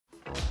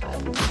'Cause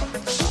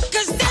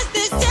there's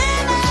this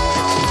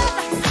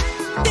deadline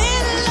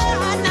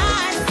at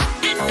night,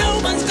 and no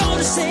one's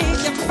gonna save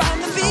you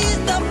from the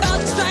beast about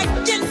to strike.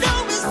 You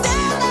know it's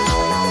deadline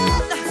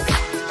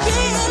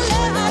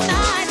at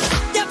night.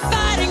 You're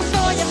fighting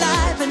for your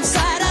life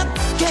inside a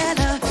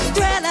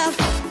thriller.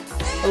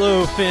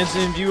 Hello, fans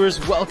and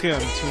viewers.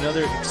 Welcome to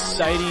another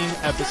exciting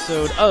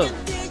episode of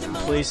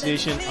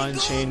PlayStation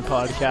Unchained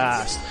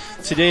podcast.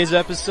 Today's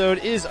episode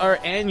is our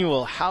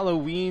annual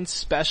Halloween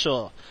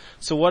special.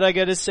 So what I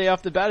gotta say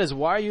off the bat is,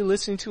 why are you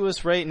listening to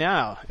us right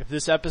now? If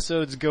this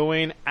episode's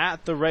going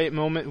at the right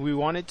moment we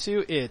want it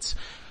to, it's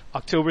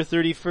October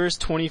 31st,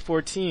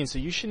 2014, so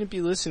you shouldn't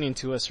be listening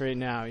to us right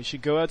now. You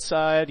should go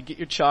outside, get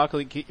your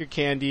chocolate, get your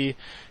candy,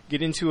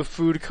 get into a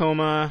food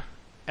coma,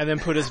 and then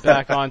put us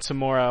back on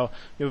tomorrow,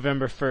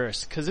 November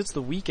 1st, because it's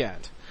the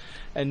weekend.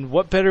 And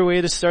what better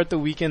way to start the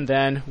weekend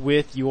than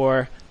with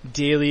your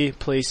daily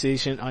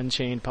PlayStation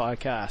Unchained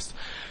podcast.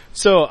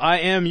 So I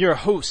am your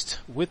host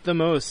with the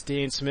most,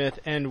 Dane Smith,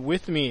 and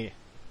with me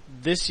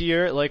this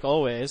year, like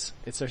always,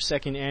 it's our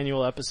second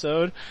annual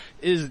episode,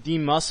 is the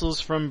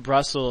Muscles from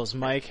Brussels,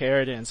 Mike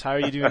Herodens. How are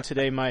you doing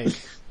today, Mike?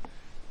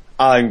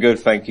 I'm good,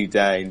 thank you,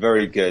 Dane.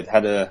 Very good.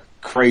 Had a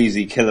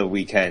crazy killer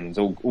weekend,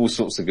 all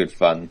sorts of good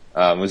fun.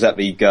 Was at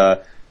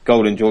the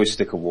Golden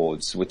Joystick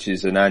Awards, which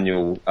is an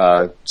annual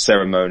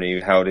ceremony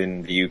held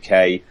in the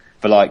UK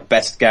for like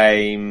best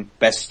game,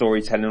 best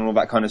storytelling, and all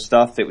that kind of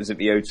stuff. It was at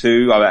the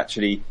O2. I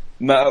actually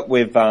met up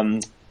with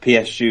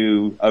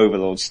PSU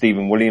overlord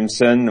Stephen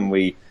Williamson, and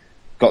we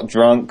got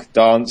drunk,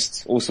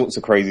 danced, all sorts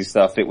of crazy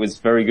stuff. It was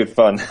very good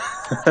fun.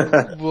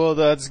 Well,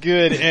 that's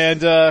good.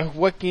 And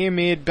what game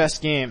made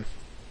best game?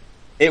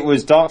 It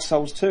was Dark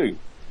Souls 2.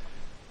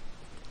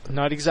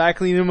 Not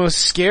exactly the most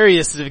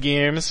scariest of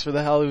games for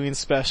the Halloween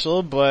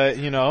special, but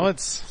you know,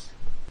 it's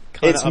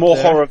more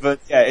horror than,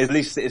 at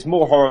least it's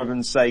more horror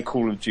than, say,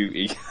 Call of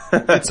Duty.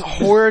 It's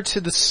horror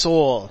to the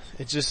soul.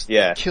 It just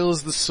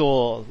kills the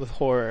soul with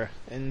horror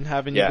and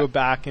having you go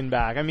back and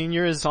back. I mean,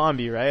 you're a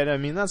zombie, right? I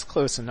mean, that's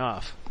close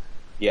enough.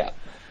 Yeah.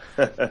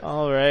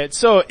 Alright,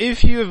 so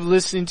if you have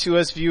listened to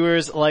us,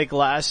 viewers, like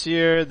last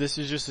year, this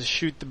is just a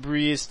shoot the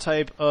breeze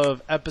type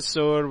of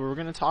episode where we're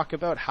going to talk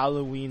about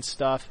Halloween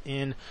stuff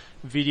in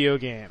video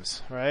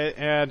games, right?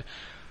 And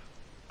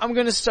I'm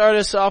going to start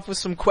us off with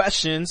some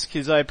questions,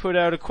 because I put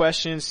out a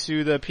questions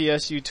to the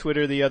PSU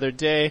Twitter the other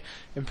day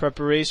in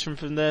preparation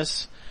for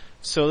this.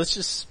 So let's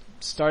just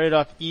start it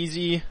off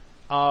easy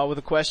with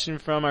a question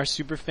from our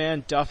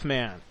superfan,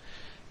 Duffman.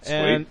 Sweet.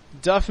 And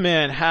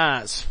Duffman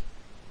has...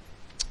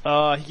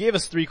 he gave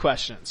us 3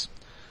 questions.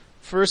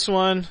 First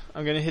one,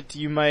 I'm going to hit to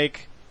you,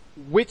 Mike.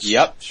 Which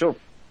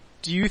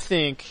do you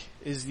think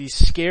is the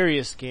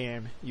scariest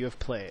game you have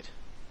played?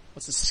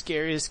 What's the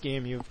scariest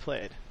game you have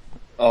played?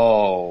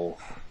 Oh,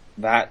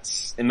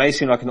 it may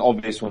seem like an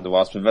obvious one to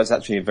ask, but that's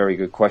actually a very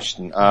good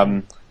question.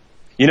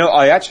 You know,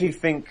 I actually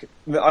think,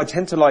 I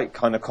tend to like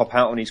kind of cop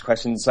out on these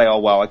questions and say, oh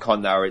well, I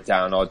can't narrow it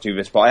down, I'll do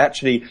this, but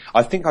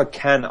I think I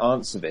can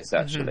answer this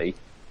actually.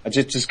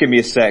 Just give me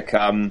a sec.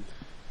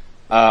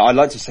 I'd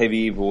like to say The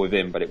Evil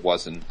Within, but it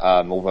wasn't,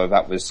 although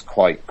that was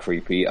quite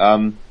creepy.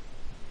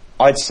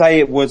 I'd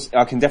say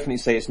I can definitely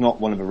say it's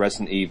not one of the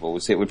Resident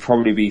Evils. It would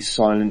probably be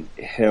Silent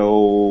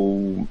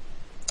Hill,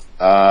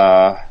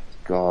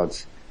 God.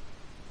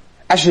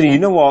 Actually, you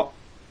know what?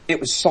 It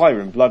was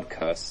Siren Blood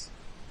Curse.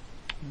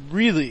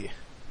 Really?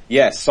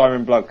 Yes,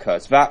 Siren Blood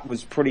Curse. That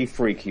was pretty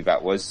freaky,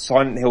 that was.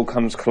 Silent Hill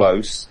comes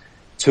close.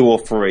 2 or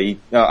 3.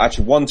 No,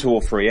 actually 1, 2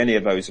 or 3, any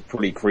of those are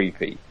pretty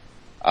creepy.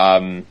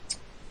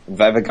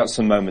 They've got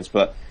some moments,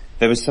 but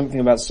there was something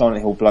about Silent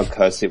Hill Blood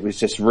Curse. It was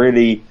just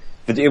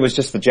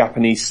the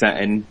Japanese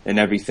setting and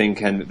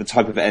everything, and the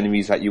type of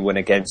enemies that you went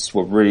against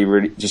were really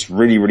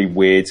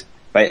weird.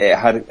 But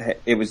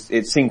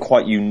it seemed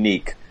quite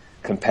unique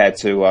compared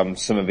to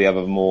some of the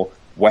other more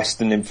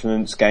Western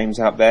influenced games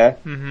out there.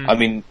 Mm-hmm. I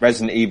mean,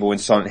 Resident Evil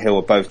and Silent Hill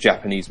are both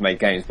Japanese made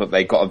games, but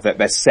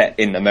they're set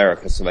in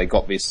America, so they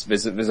got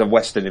there's a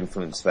Western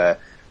influence there.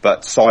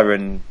 But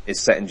Siren is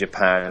set in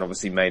Japan and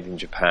obviously made in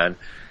Japan.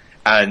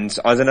 And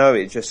I don't know,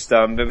 it just,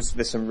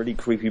 there's some really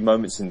creepy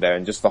moments in there,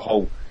 and just the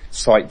whole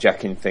sight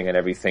jacking thing and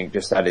everything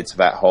just added to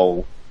that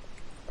whole,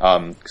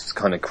 kind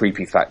of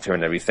creepy factor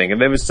and everything.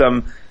 And there was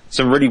some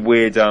really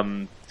weird,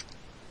 kind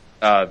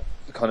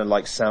of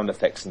like sound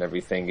effects and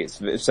everything. It's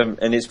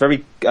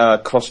very,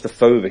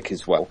 claustrophobic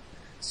as well.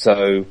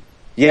 So,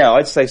 yeah,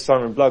 I'd say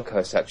Siren Blood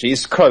Curse actually.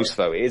 It's close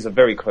though, it is a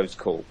very close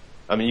call.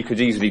 I mean, you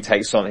could easily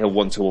take Silent Hill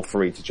 1, 2 or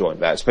 3 to join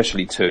that,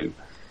 especially 2,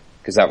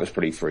 because that was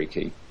pretty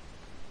freaky.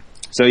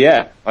 So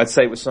yeah, I'd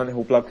say it was Silent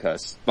Hill Blood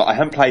Curse. But I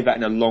haven't played that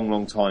in a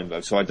long time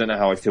though, so I don't know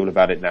how I feel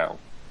about it now.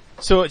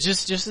 So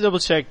just to double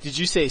check, did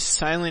you say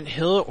Silent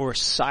Hill or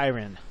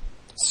Siren?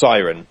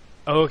 Siren.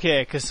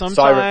 Okay, cause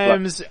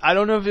sometimes, I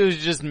don't know if it was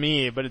just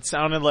me, but it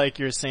sounded like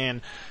you're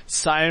saying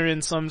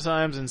Siren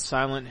sometimes and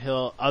Silent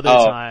Hill other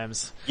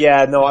times.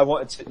 Yeah, no,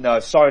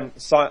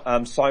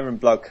 Siren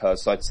Blood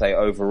Curse I'd say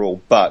overall,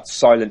 but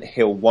Silent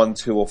Hill 1,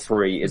 2 or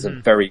 3 is a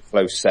very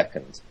close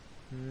second.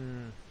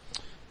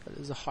 That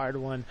is a hard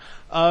one.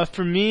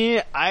 For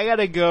me, I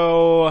gotta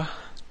go.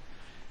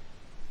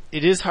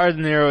 It is hard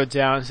to narrow it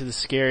down to the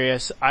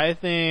scariest. I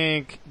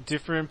think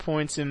different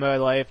points in my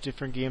life,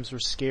 different games were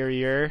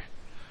scarier.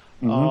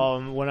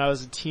 When I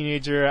was a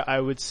teenager, I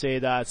would say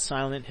that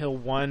Silent Hill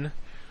 1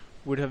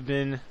 would have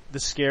been the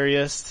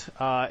scariest,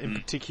 in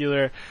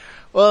particular.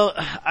 Well,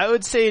 I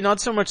would say not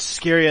so much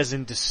scary as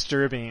in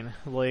disturbing.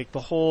 Like,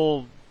 the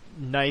whole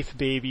knife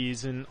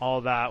babies and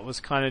all that was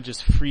kind of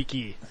just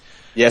freaky.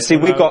 Yeah, see,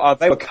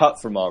 they were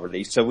cut from our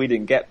release, so we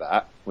didn't get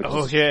that.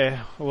 Okay.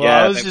 Well,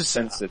 yeah, I was just,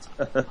 censored.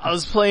 I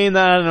was playing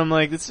that and I'm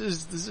like, this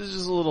is just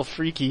a little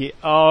freaky.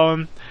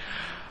 And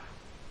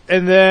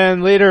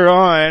then later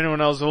on,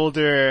 when I was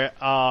older,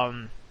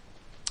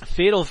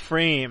 Fatal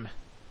Frame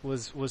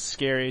was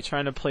scary,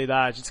 trying to play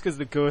that, just cause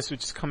the ghost would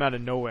just come out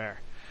of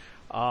nowhere.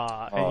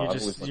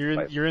 And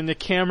you're in the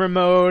camera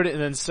mode and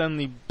then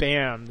suddenly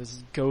bam,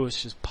 this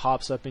ghost just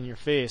pops up in your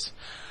face.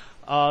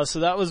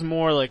 So that was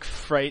more like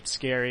fright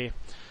scary.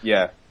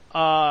 Yeah.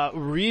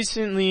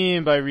 Recently,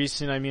 and by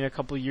recent I mean a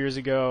couple years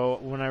ago,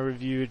 when I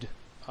reviewed,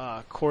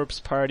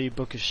 Corpse Party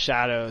Book of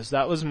Shadows,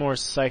 that was more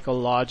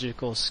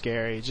psychological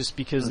scary, just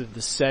because of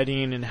the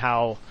setting and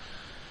how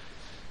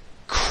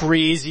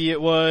crazy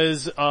it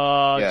was,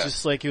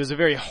 just like it was a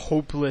very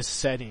hopeless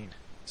setting.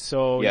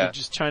 So you're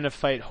just trying to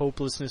fight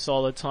hopelessness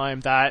all the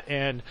time, that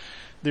and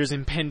there's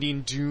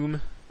impending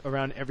doom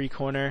around every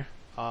corner,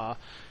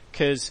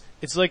 cause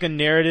it's like a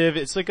narrative,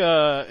 it's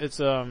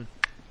a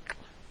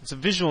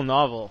visual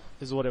novel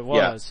is what it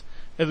was.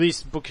 At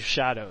least Book of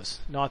Shadows,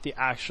 not the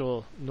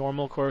actual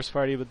normal Corpse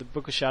Party, but the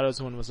Book of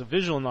Shadows one was a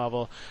visual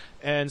novel.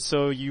 And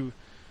so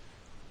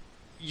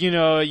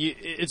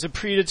it's a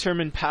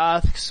predetermined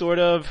path, sort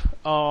of,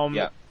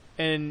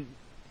 and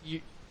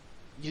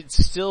it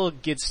still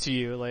gets to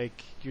you,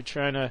 like, you're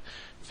trying to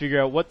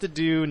figure out what to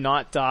do,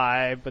 not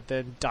die, but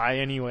then die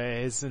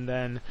anyways, and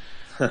then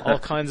all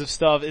kinds of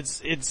stuff.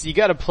 It's, you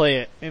gotta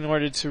play it in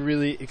order to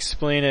really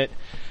explain it.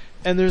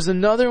 And there's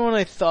another one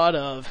I thought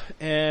of,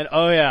 and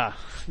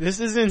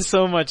this isn't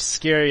so much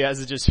scary as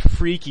it's just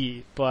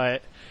freaky,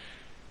 but,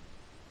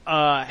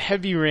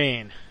 Heavy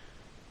Rain.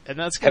 And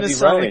that's gonna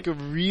sound like a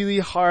really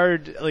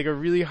hard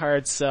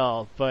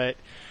sell, but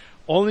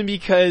only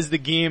because the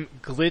game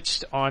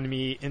glitched on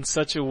me in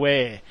such a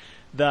way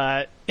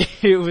that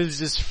it was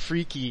just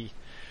freaky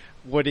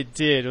what it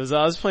did. I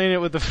was playing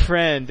it with a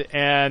friend,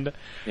 and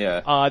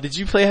did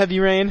you play Heavy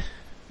Rain?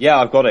 Yeah,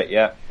 I've got it,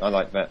 yeah. I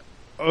like that.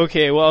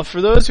 Okay, well,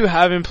 for those who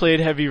haven't played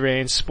Heavy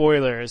Rain,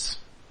 spoilers.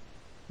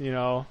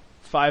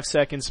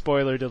 5-second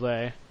spoiler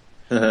delay.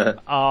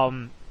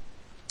 At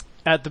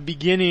the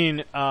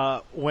beginning,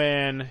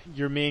 when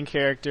your main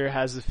character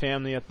has the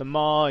family at the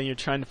mall and you're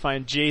trying to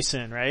find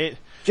Jason, right?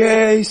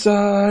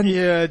 Jason!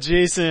 Yeah,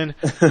 Jason.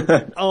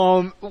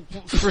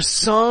 For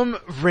some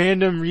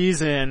random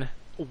reason,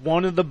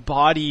 one of the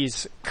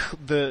bodies,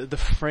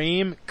 the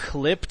frame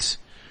clipped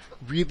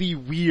really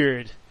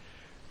weird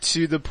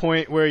to the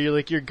point where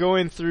you're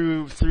going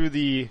through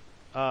the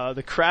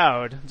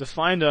crowd to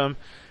find him,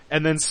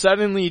 and then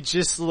suddenly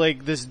just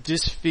like this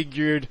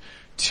disfigured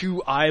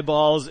 2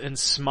 eyeballs and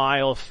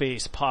smile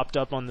face popped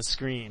up on the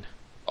screen.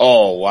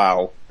 Oh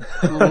wow.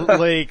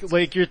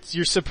 like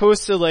you're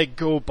supposed to like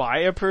go by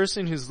a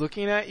person who's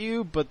looking at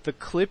you, but the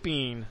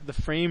clipping, the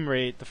frame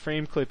rate, the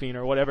frame clipping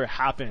or whatever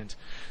happened,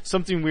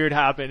 something weird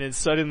happened, and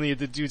suddenly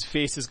the dude's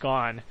face is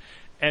gone,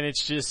 and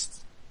it's just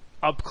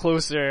up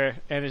closer,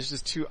 and it's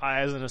just 2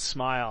 eyes and a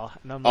smile.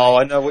 And I'm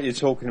like, I know what you're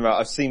talking about.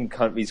 I've seen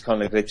these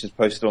kind of glitches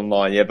posted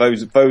online. Yeah,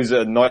 those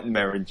are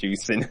nightmare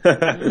inducing.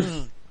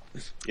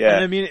 Yeah.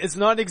 And I mean, it's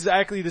not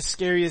exactly the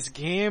scariest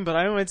game, but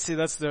I might say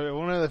that's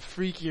one of the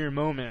freakier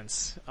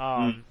moments,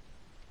 and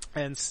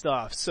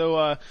stuff.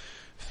 So,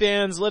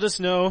 fans, let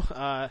us know,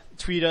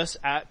 tweet us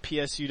at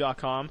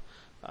psu.com.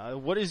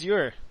 What is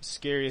your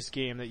scariest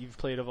game that you've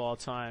played of all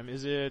time?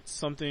 Is it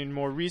something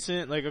more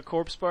recent, like a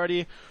Corpse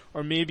Party,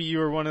 or maybe you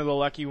were one of the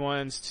lucky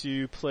ones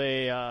to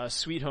play,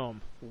 Sweet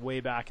Home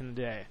way back in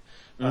the day,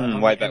 on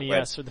the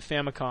NES or the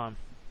Famicom?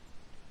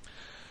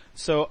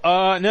 So,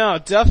 now,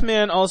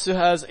 Deathman also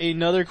has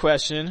another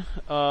question,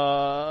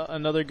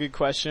 another good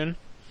question.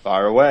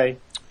 Fire away.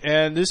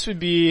 And this would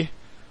be,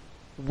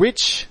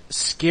 which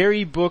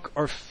scary book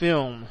or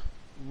film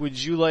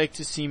would you like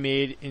to see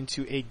made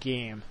into a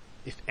game,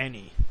 if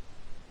any?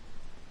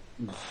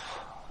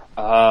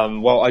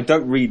 Well, I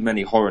don't read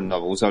many horror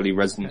novels, only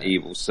Resident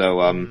Evil,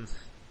 so,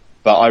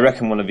 but I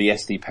reckon one of the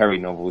S.D. Perry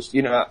novels,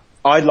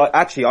 I'd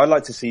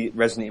like to see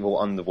Resident Evil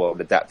Underworld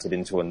adapted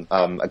into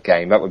a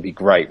game. That would be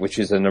great, which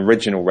is an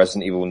original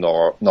Resident Evil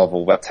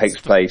novel that takes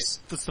place.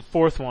 That's the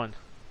 4th one.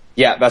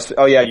 Yeah,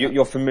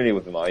 you're familiar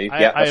with them, are you?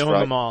 I own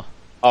them all.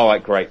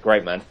 Alright,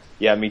 great man.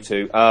 Yeah, me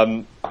too.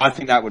 I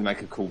think that would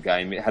make a cool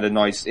game. It had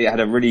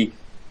a really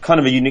kind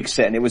of a unique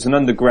setting. It was an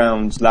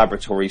underground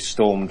laboratory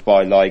stormed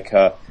by like,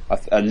 a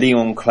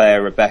Leon,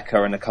 Claire,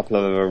 Rebecca, and a couple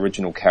of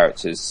original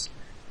characters.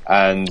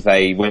 And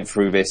they went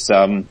through this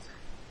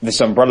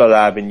Umbrella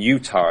Lab in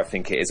Utah, I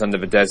think it is, under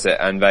the desert,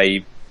 and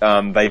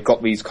they've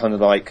got these kind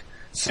of like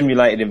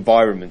simulated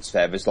environments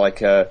there. There's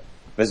like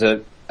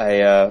there's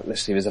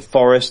let's see, there's a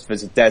forest,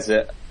 there's a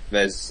desert,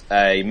 there's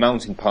a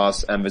mountain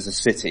pass, and there's a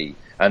city.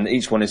 And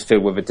each one is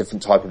filled with a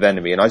different type of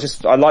enemy. And I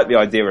like the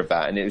idea of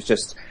that. And it was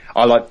just,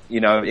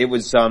 it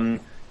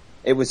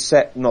was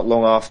set not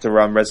long after,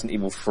 Resident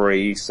Evil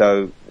 3.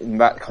 So in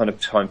that kind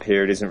of time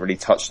period isn't really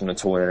touched on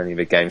at all in any of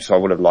the games. So I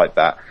would have liked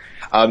that.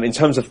 In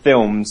terms of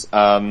films,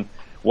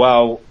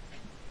 well,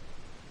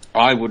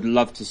 I would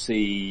love to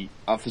see,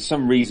 for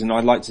some reason,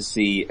 I'd like to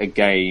see a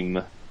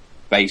game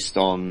based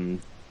on,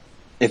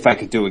 if they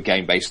could do a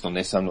game based on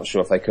this, I'm not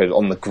sure if they could,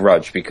 on The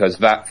Grudge, because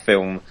that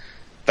film,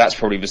 that's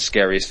probably the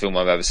scariest film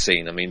I've ever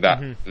seen. I mean,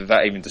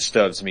 that even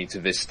disturbs me to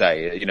this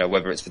day, you know,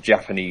 whether it's the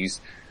Japanese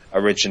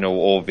original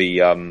or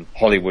the,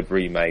 Hollywood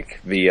remake.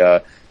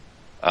 I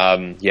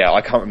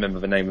can't remember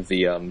the name of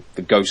the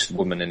ghost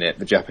woman in it,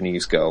 the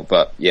Japanese girl,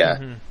 but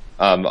yeah.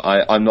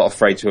 I'm not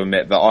afraid to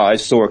admit that I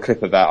saw a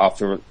clip of that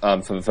after,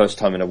 for the first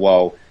time in a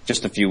while,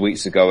 just a few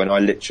weeks ago, and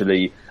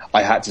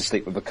I had to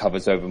sleep with the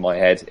covers over my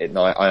head at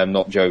night. I am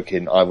not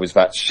joking. I was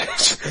that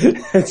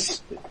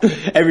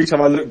every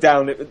time I look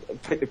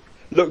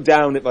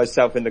down at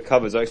myself in the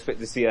covers, I expect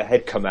to see her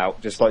head come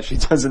out, just like she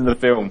does in the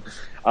film.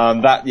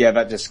 That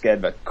just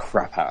scared the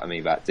crap out of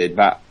me, that did.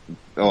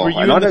 Were you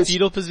in the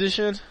fetal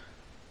position?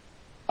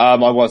 I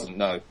wasn't,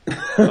 no.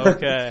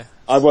 Okay.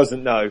 I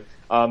wasn't, no.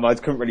 I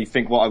couldn't really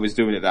think what I was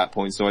doing at that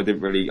point, so I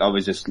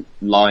was just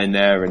lying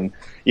there and,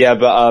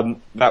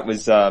 that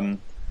was,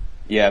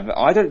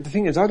 the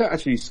thing is, I don't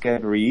actually scare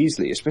very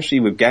easily,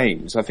 especially with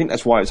games. I think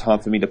that's why it's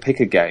hard for me to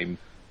pick a game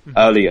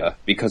earlier,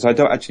 because I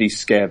don't actually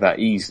scare that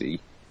easy.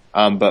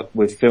 But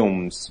with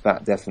films,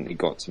 that definitely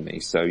got to me,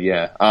 so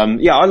yeah. I'd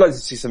like to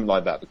see something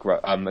like that,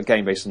 a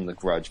game based on The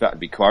Grudge, that'd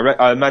be cool.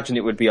 I imagine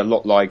it would be a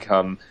lot like,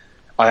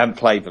 I haven't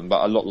played them,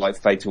 but a lot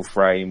like Fatal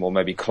Frame or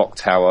maybe Clock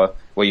Tower,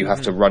 where you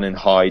have to run and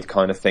hide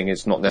kind of thing.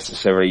 It's not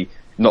necessarily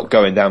not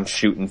going down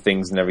shooting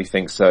things and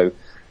everything. So,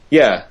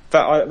 yeah,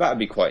 that'd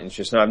be quite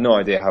interesting. I have no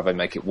idea how they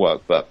make it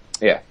work, but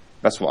yeah,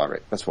 that's what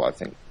I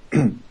think.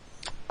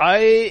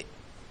 I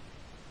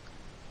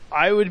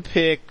would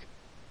pick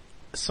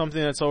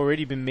something that's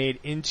already been made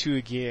into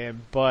a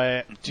game,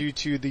 but due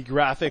to the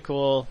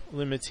graphical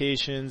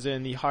limitations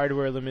and the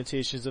hardware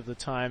limitations of the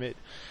time, it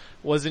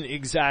wasn't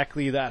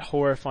exactly that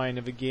horrifying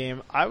of a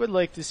game. I would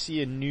like to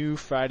see a new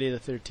Friday the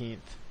 13th.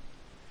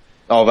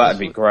 Oh, that'd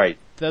be great.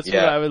 That's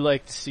what I would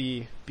like to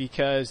see,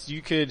 because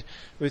you could,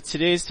 with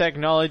today's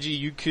technology,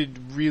 you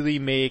could really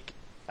make,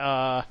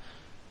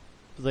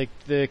 like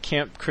the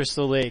Camp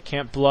Crystal Lake,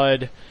 Camp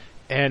Blood,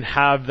 and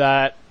have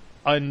that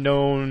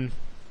unknown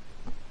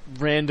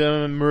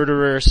random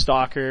murderer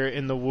stalker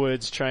in the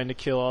woods trying to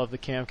kill all of the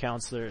camp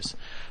counselors,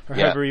 or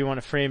however you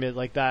want to frame it,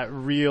 like that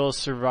real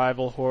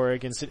survival horror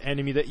against an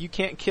enemy that you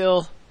can't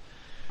kill,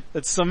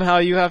 that somehow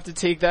you have to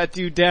take that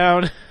dude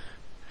down.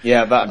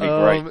 Yeah, that'd be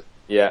great.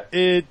 Yeah.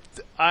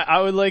 I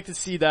would like to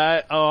see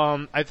that.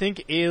 I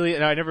think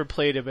Alien, I never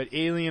played it, but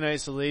Alien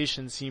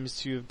Isolation seems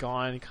to have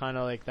gone kind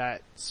of like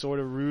that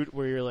sort of route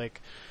where you're like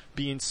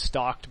being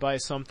stalked by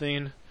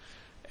something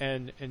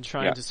and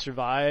trying to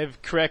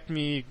survive. Correct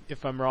me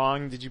if I'm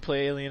wrong. Did you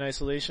play Alien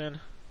Isolation?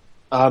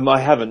 I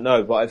haven't,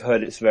 no, but I've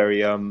heard it's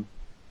very, I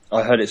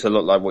heard it's a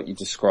lot like what you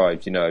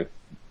described, you know.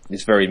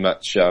 It's very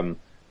much,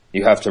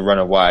 you have to run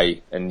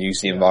away and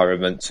use the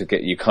environment to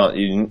get,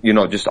 you're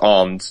not just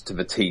armed to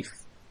the teeth.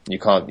 You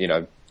can't,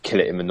 kill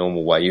it in the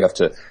normal way. You have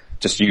to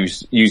just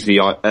use the,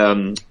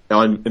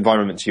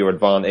 environment to your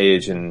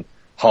advantage and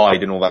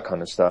hide and all that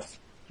kind of stuff.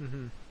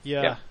 Mm-hmm.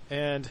 Yeah.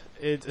 And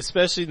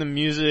especially the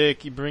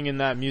music, you bring in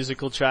that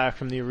musical track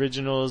from the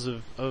originals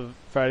of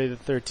Friday the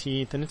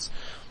 13th, and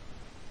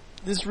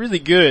it's really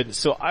good.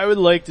 So I would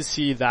like to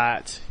see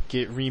that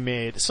get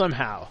remade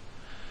somehow.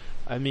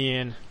 I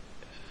mean,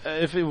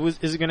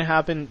 is it gonna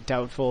happen?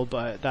 Doubtful,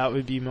 but that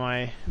would be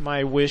my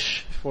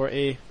wish for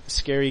a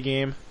scary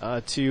game,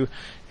 to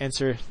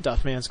answer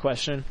Duffman's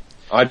question.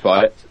 I'd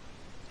buy it.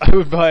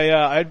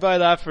 I'd buy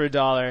that for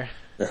 $1.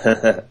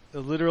 A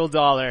literal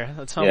 $1.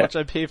 That's how much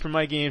I pay for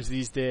my games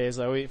these days.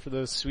 I wait for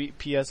those sweet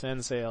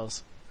PSN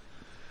sales.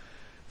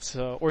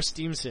 So, or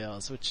Steam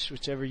sales,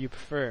 whichever you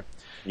prefer.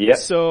 Yeah.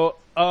 So,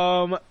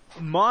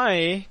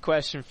 my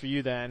question for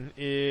you then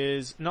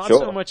is not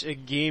so much a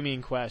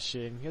gaming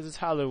question, because it's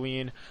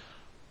Halloween.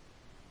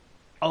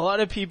 A lot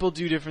of people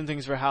do different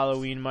things for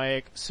Halloween,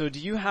 Mike. So do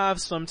you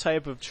have some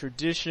type of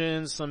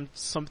tradition,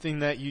 something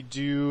that you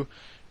do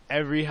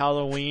every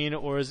Halloween,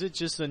 or is it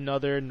just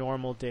another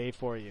normal day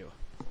for you?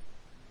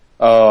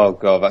 Oh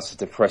god, that's a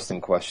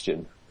depressing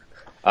question.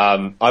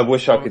 I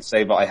wish I could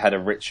say that I had a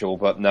ritual,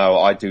 but no,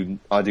 I do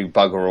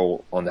bugger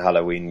all on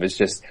Halloween.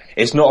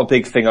 It's not a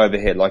big thing over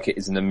here like it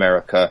is in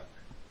America.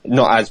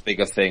 Not as big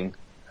a thing.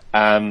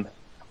 However,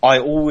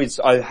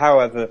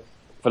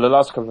 for the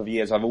last couple of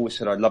years, I've always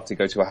said I'd love to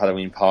go to a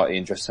Halloween party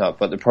and dress up,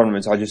 but the problem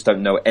is I just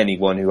don't know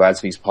anyone who has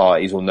these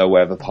parties or know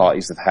where the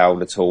parties have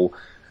held at all.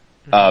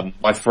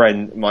 My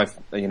friend, my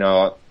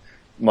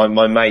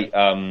mate,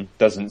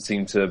 doesn't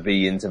seem to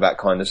be into that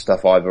kind of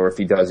stuff either. If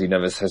he does, he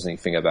never says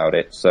anything about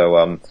it.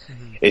 So,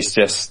 it's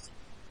just,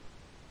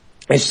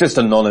 It's just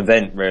a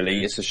non-event,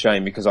 really. It's a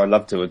shame because I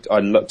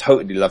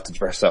totally love to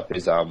dress up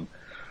as, I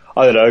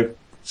don't know,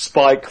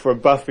 Spike from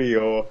Buffy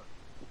or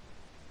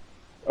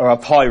a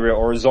pirate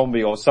or a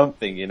zombie or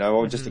something, you know,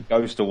 or just a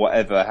ghost or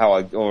whatever,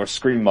 or a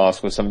Scream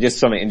Mask or something, just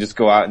something, and just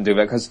go out and do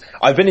that. Because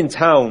I've been in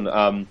town,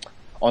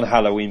 on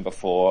Halloween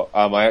before.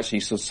 I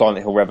actually saw Silent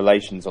Hill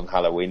Revelations on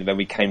Halloween, and then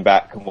we came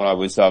back, and when I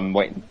was,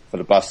 waiting for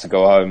the bus to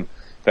go home,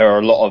 there were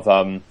a lot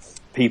of,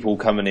 people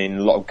coming in,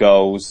 a lot of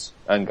girls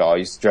and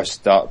guys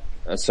dressed up.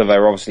 So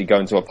they're obviously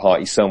going to a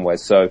party somewhere.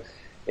 So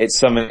it's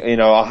something, you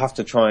know, I'll have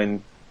to try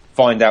and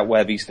find out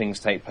where these things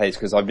take place,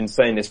 because I've been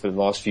saying this for the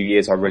last few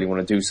years. I really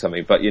want to do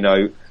something, but, you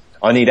know,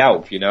 I need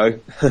help, you know.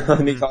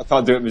 I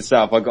can't do it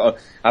myself.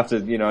 have to,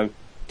 you know,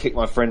 kick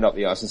my friend up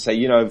the arse and say,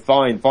 you know,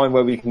 find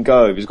where we can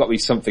go. There's got to be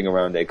something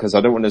around there, because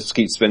I don't want to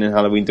keep spending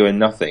Halloween doing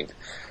nothing.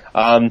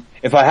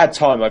 If I had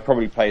time, I'd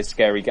probably play a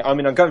scary game. I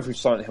mean, I'm going through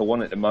Silent Hill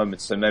 1 at the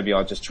moment, so maybe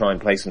I'll just try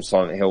and play some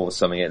Silent Hill or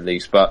something at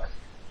least. But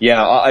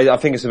yeah, I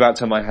think it's about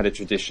time I had a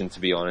tradition, to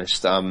be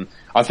honest.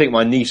 I think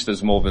my niece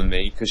does more than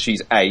me, because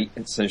she's 8,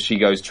 and so she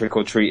goes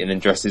trick-or-treating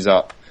and dresses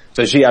up.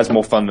 So she has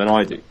more fun than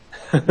I do.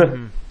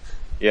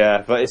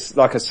 Yeah, but it's,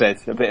 like I said,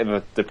 a bit of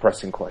a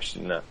depressing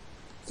question now.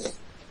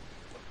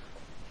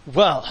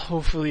 Well,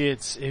 hopefully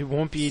it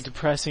won't be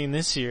depressing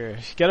this year.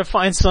 You gotta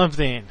find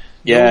something.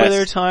 Yes. No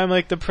other time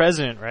like the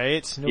present,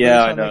 right? No Yeah, other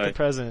time I know. like the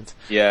present.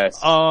 Yes.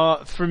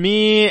 For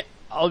me,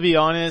 I'll be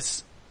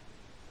honest,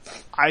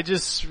 I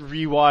just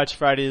rewatch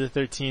Friday the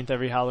 13th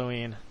every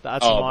Halloween.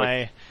 That's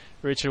my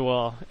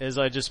ritual, is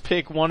I just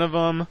pick one of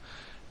them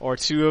or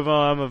two of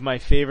them of my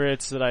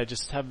favorites that I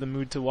just have the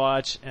mood to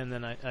watch, and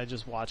then I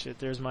just watch it.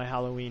 There's my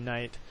Halloween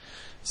night.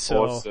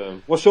 So,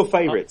 awesome. What's your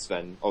favourites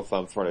then of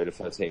Friday the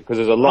 13th? Because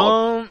there's a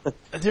lot.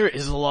 There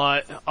is a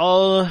lot.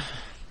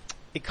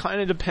 It kind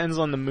of depends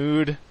on the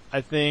mood.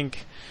 I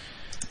think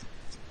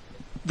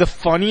the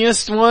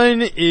funniest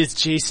one is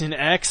Jason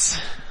X,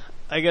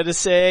 I gotta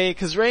say,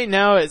 because right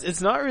now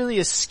it's not really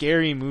a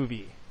scary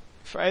movie.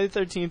 Friday the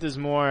 13th is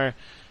more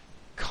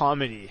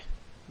comedy,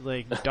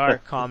 like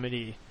dark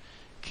comedy.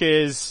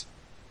 Because,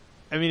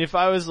 I mean, if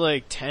I was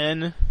like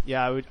 10,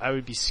 yeah, I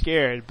would be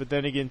scared. But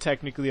then again,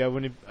 technically,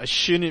 I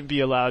shouldn't be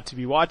allowed to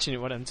be watching it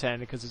when I'm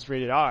 10 because it's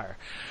rated R.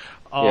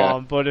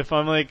 But if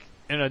I'm like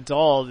an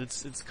adult,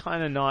 it's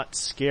kind of not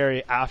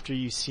scary after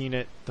you've seen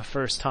it the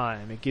first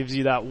time. It gives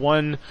you that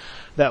one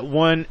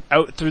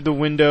out through the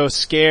window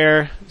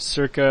scare,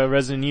 circa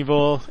Resident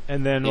Evil,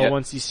 and then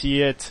once you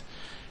see it,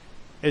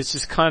 it's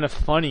just kind of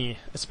funny,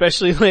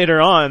 especially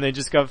later on. They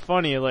just got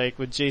funny, like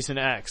with Jason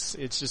X.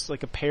 It's just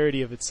like a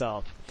parody of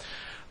itself.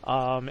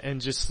 And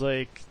just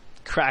like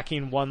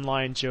cracking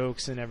one-line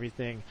jokes and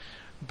everything.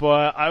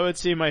 But I would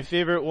say my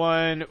favorite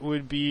one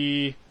would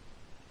be,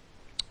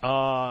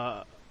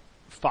 5.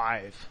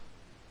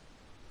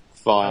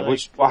 5.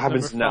 What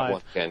happens in that 5.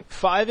 one again?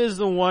 5 is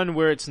the one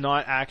where it's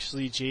not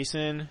actually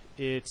Jason,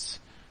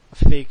 it's a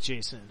fake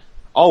Jason.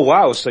 Oh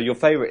wow, so your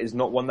favourite is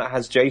not one that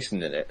has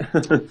Jason in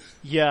it.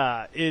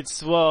 Yeah,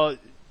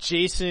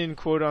 Jason,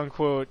 quote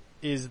unquote,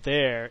 is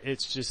there.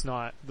 It's just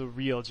not the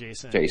real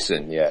Jason.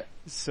 Jason, yeah.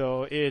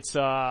 So it's,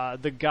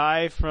 the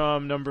guy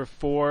from number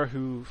 4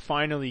 who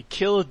finally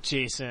killed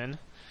Jason.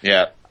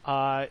 Yeah.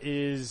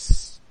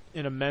 Is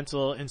in a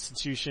mental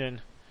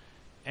institution,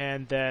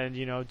 and then,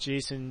 you know,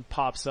 Jason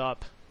pops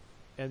up,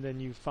 and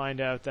then you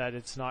find out that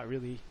it's not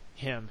really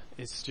him.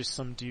 It's just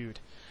some dude.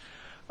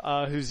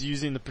 Who's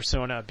using the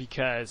persona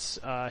because,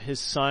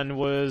 his son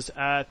was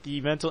at the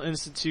mental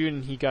institute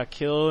and he got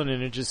killed,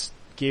 and it just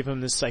gave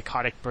him this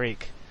psychotic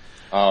break.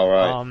 All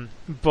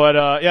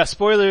right. Yeah,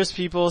 spoilers,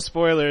 people,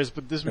 spoilers,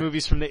 but this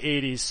movie's from the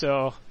 80s,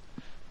 so,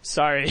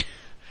 sorry.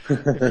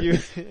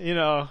 If you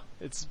know,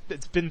 it's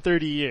been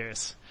 30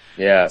 years.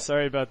 Yeah.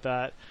 Sorry about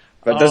that.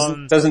 But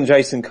doesn't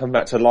Jason come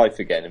back to life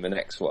again in the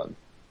next one?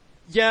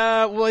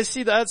 Yeah, well, I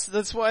see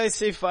that's why I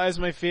say 5 is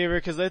my favorite,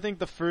 because I think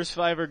the first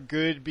 5 are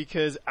good,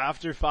 because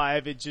after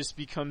 5 it just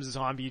becomes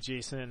zombie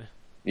Jason.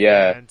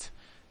 Yeah. And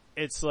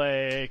it's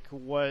like,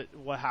 what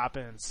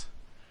happens?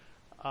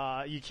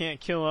 You can't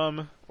kill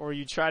him, or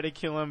you try to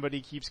kill him, but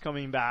he keeps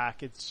coming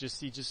back. It's just,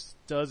 he just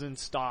doesn't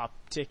stop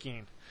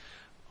ticking.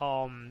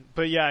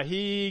 But yeah,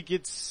 he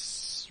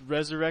gets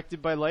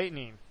resurrected by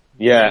lightning.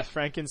 Yeah. The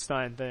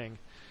Frankenstein thing.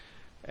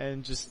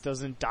 And just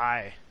doesn't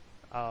die.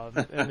 And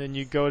then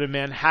you go to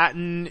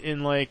Manhattan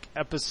in like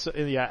episode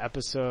 8,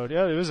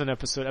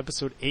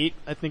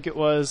 I think it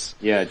was.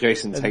 Yeah,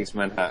 Jason Takes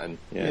Manhattan.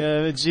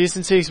 Yeah,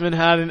 Jason Takes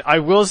Manhattan. I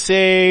will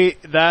say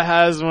that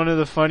has one of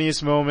the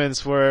funniest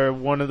moments where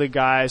one of the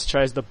guys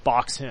tries to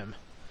box him.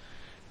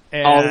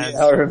 And,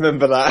 I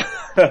remember that.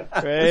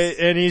 right?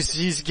 And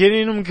he's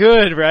getting him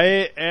good,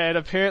 right? And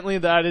apparently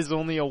that is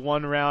only a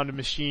 1-round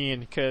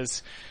machine,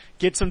 cause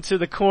gets him to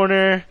the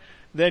corner,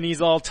 then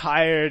he's all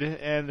tired,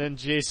 and then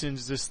Jason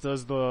just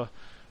does the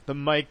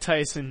Mike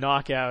Tyson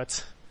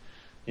knockout.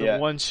 The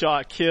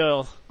one-shot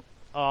kill.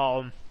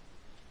 That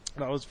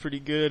was pretty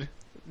good.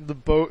 The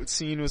boat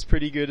scene was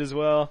pretty good as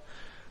well.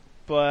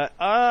 But,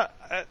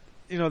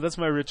 that's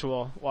my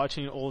ritual,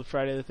 watching old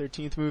Friday the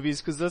 13th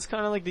movies, cause that's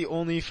kinda like the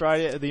only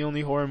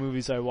horror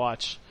movies I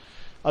watch.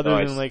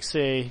 Other than like,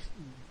 say,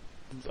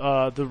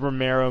 the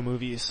Romero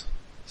movies.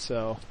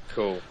 So.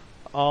 Cool.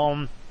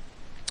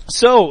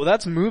 So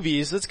that's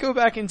movies. Let's go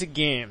back into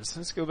games.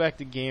 Let's go back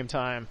to game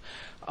time.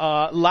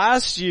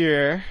 Last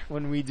year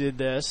when we did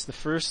this, the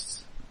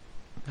first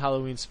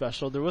Halloween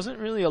special, there wasn't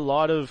really a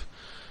lot of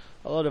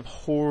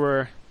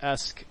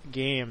horror-esque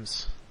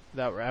games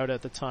that were out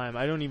at the time.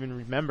 I don't even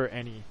remember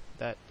any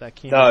that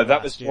came out. No,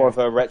 that was year. more of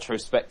a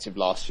retrospective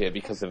last year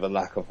because of the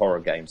lack of horror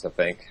games, I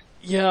think.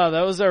 Yeah,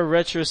 that was our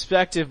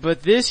retrospective,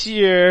 but this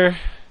year,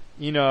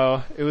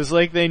 it was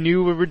like they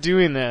knew we were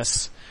doing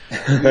this.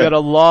 We got a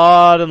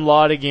lot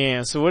of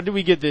games. So what did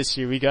we get this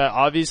year? We got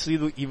obviously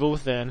The Evil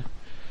Within.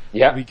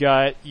 Yeah. We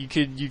got, you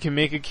can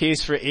make a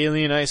case for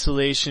Alien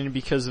Isolation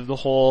because of the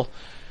whole,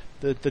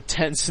 the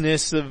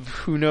tenseness of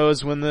who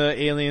knows when the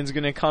alien's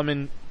gonna come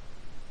and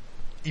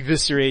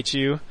eviscerate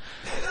you.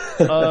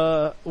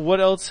 What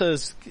else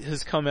has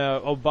come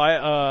out?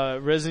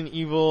 Resident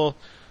Evil,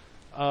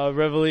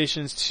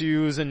 Revelations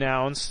 2 is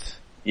announced.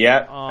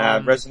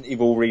 Yeah, Resident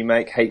Evil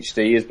Remake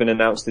HD has been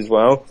announced as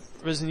well.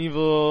 Resident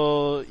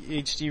Evil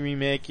HD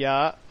Remake,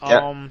 yeah.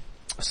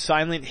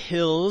 Silent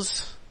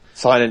Hills.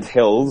 Silent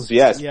Hills,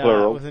 yes, yeah,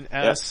 plural. with an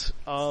S.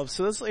 So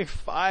that's like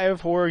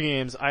 5 horror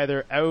games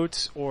either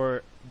out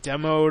or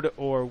demoed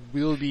or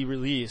will be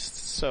released.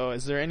 So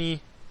is there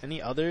any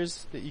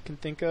others that you can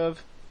think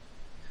of?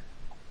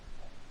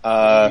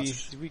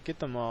 Did we get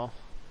them all?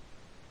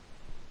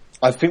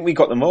 I think we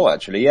got them all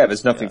actually, yeah,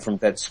 there's nothing from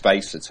Dead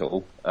Space at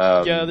all.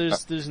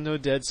 There's no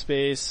Dead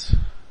Space.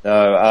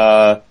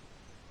 No,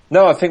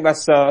 I think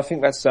that's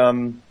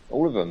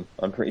all of them.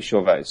 I'm pretty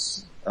sure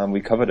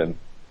we covered them.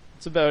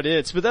 That's about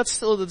it. But that's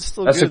still That's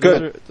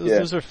good. a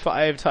Those are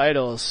 5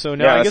 titles. So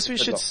now I guess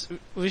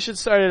we should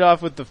start it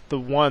off with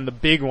the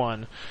big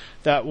one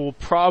that will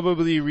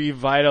probably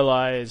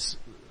revitalize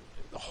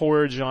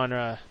horror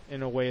genre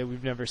in a way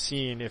we've never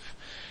seen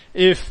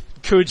if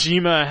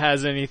Kojima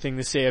has anything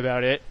to say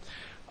about it.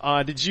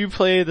 Did you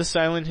play the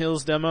Silent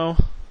Hills demo?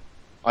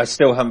 I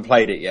still haven't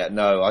played it yet,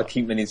 no. I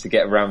keep meaning to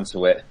get around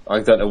to it. I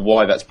don't know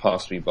why that's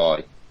passed me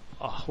by.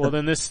 Oh, well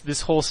then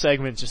this whole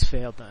segment just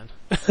failed then.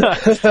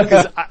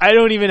 Because I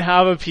don't even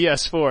have a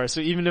PS4,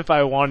 so even if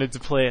I wanted to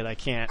play it, I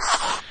can't.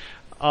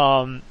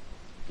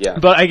 Yeah.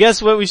 But I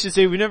guess what we should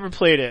say, we never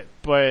played it,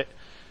 but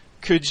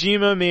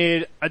Kojima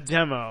made a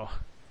demo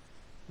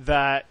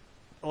that,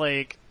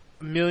 like,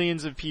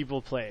 millions of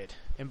people played.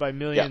 And by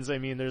millions, I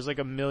mean there's like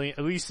at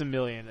least a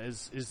million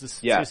is the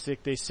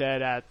statistic they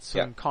said at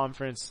some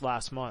conference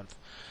last month.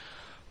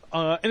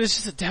 And it's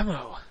just a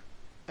demo.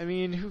 I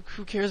mean,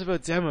 who cares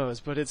about demos?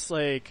 But it's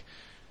like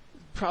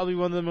probably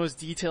one of the most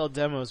detailed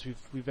demos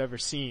we've ever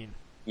seen.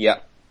 Yeah.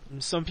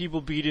 And some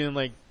people beat it in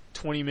like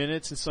 20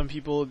 minutes, and some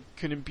people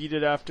couldn't beat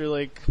it after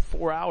like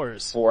 4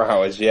 hours. 4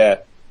 hours, yeah.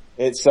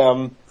 It's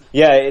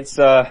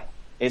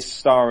it's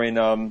starring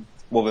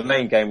the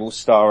main game will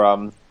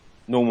star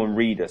Norman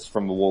Reedus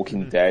from The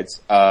Walking Dead.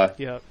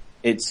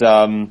 It's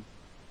the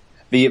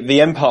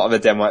end part of the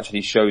demo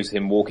actually shows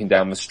him walking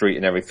down the street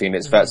and everything.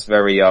 That's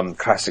very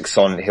classic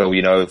Silent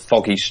Hill,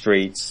 foggy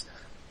streets,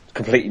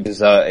 completely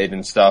deserted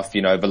and stuff,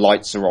 the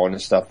lights are on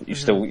and stuff, but you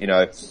still,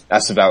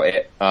 that's about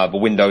it. The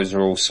windows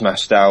are all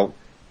smashed out,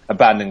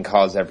 abandoned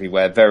cars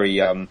everywhere,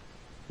 very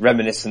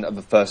reminiscent of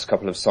the first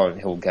couple of Silent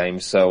Hill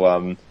games.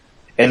 So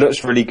it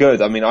looks really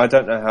good. I mean, I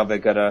don't know how they're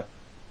gonna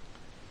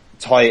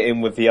tie it in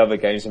with the other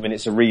games. I mean,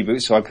 it's a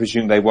reboot, so I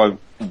presume there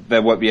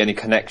won't be any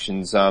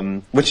connections,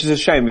 which is a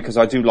shame because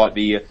I do like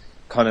the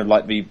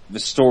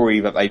story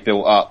that they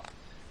built up.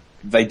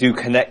 They do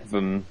connect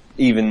them,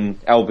 even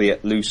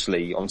albeit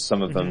loosely on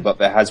some of them, but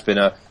there has been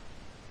a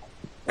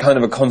kind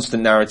of a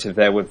constant narrative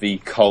there with the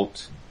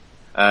cult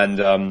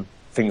and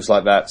things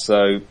like that.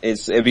 So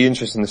it'd be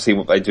interesting to see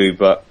what they do,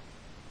 but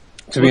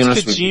to be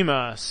honest with you,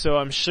 Kojima, so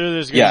I'm sure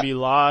there's going to be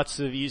lots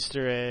of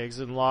Easter eggs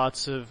and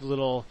lots of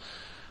little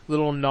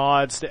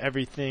nods to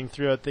everything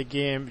throughout the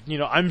game.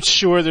 I'm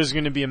sure there's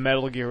going to be a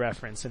Metal Gear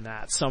reference in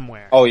that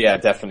somewhere. Oh yeah,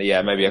 definitely,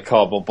 yeah. Maybe a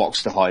cardboard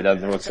box to hide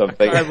under or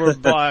something. A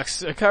cardboard box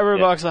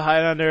to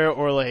hide under,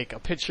 or like a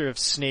picture of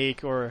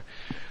Snake, or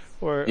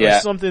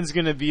something's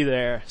going to be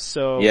there.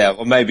 So yeah,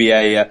 or maybe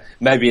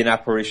an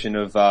apparition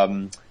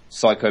of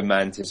Psycho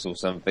Mantis or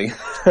something.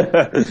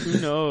 Who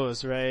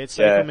knows, right?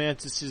 Psycho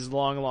Mantis'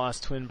 long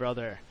lost twin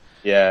brother.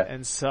 Yeah.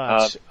 And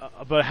such.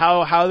 But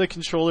how the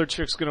controller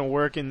trick's gonna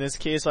work in this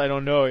case, I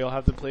don't know. You'll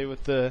have to play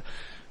with the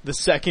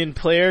second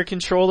player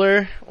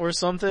controller or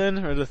something,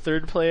 or the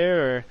third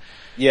player, or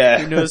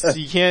who knows.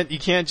 You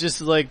can't just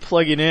like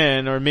plug it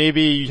in, or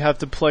maybe you have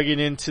to plug it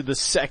into the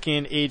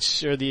second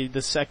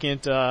the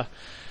second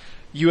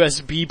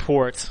USB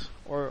port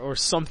or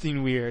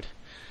something weird.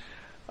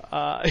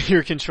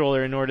 Your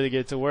controller in order to get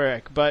it to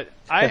work. But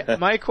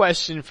my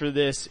question for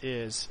this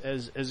is,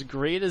 as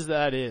great as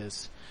that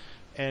is,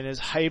 and as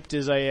hyped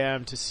as I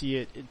am to see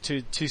it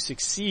to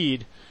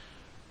succeed,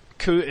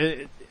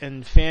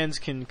 and fans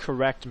can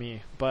correct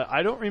me, but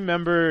I don't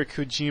remember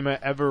Kojima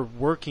ever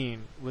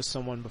working with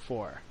someone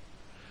before.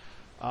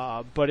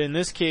 But in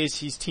this case,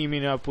 he's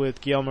teaming up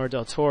with Guillermo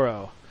del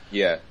Toro.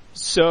 Yeah.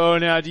 So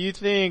now, do you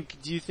think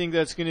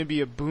that's going to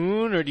be a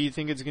boon, or do you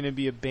think it's going to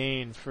be a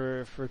bane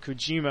for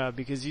Kojima?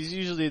 Because he's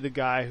usually the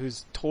guy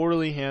who's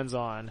totally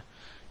hands-on.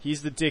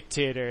 He's the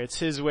dictator. It's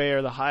his way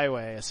or the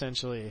highway,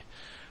 essentially.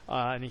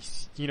 And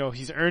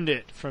he's earned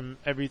it from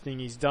everything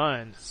he's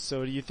done.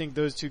 So do you think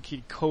those two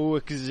could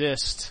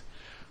coexist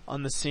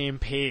on the same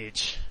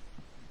page?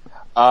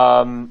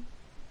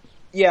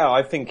 Yeah,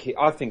 I think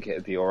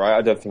it'd be alright.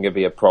 I don't think it'd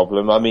be a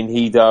problem. I mean,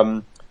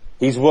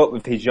 he's worked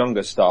with his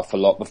younger staff a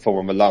lot before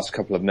on the last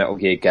couple of Metal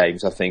Gear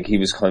games. I think he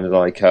was kind of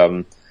like,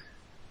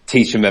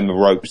 teaching them the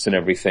ropes and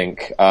everything.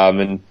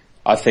 And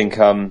I think,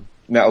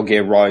 Metal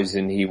Gear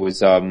Rising, he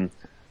was,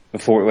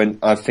 before it went,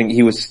 I think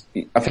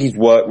he's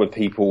worked with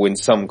people in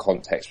some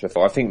context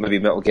before. I think maybe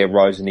Metal Gear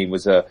Rising, he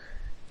was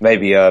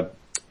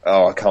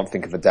I can't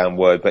think of a damn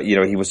word, but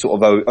he was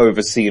sort of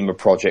overseeing the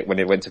project when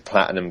it went to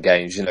Platinum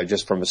Games,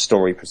 just from a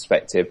story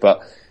perspective.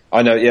 But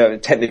I know,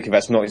 technically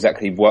that's not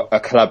exactly a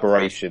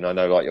collaboration. I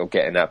know, like you're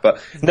getting at, but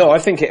no, I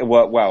think it'll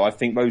work well. I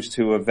think those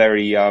two are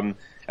very.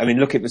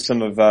 Look at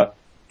some of the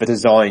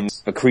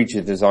designs, the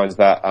creature designs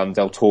that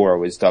Del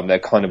Toro has done. They're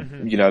kind of,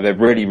 they're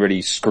really,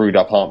 really screwed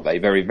up, aren't they?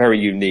 Very, very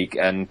unique.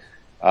 And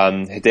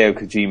Hideo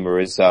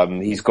Kojima is,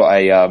 he's got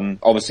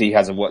obviously he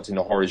hasn't worked in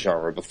the horror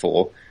genre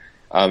before,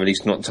 at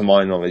least not to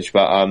my knowledge,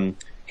 but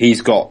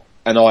he's got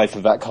an eye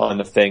for that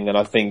kind of thing. And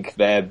I think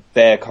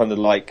they're kind of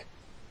like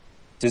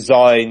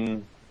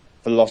design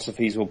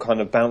philosophies will kind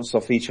of bounce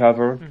off each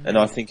other, and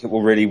I think it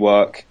will really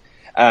work.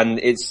 And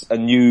it's a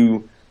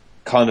new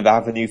kind of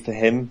avenue for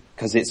him,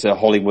 because it's a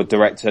Hollywood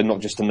director,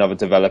 not just another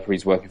developer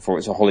he's working for,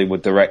 it's a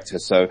Hollywood director.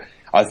 So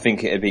I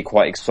think it'd be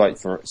quite exciting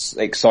for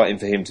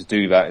him to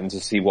do that and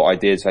to see what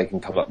ideas they can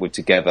come up with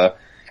together.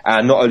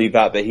 And not only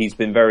that, but he's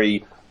been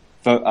very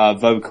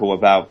vocal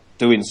about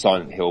doing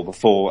Silent Hill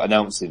before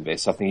announcing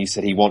this. I think he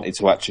said he wanted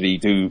to actually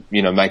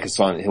make a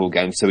Silent Hill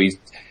game, so he's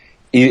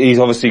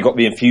obviously got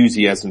the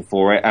enthusiasm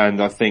for it,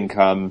 and I think,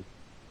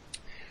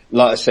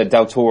 like I said,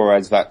 Del Toro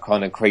has that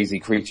kind of crazy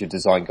creature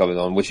design going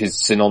on, which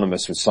is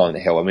synonymous with Silent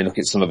Hill. I mean, look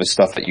at some of the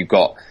stuff that you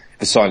got.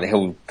 The Silent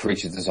Hill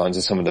creature designs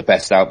are some of the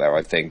best out there,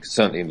 I think.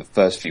 Certainly in the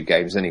first few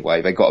games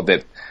anyway. They got a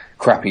bit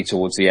crappy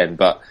towards the end,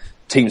 but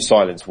Team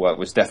Silent's work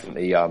was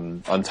definitely,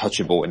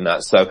 untouchable in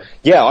that. So,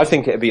 yeah, I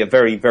think it'd be a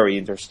very, very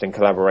interesting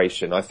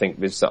collaboration. I think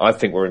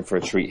we're in for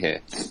a treat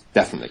here.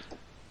 Definitely.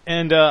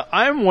 And,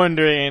 I'm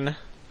wondering,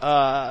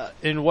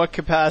 in what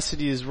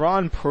capacity is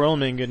Ron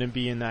Perlman going to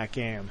be in that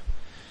game?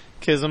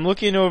 Because I'm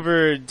looking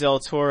over Del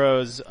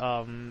Toro's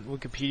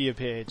Wikipedia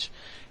page,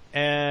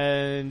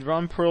 and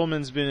Ron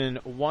Perlman's been in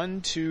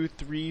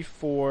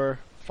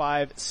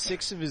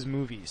 6 of his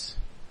movies.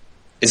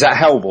 Is that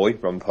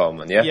Hellboy, Ron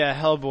Perlman, yeah? Yeah,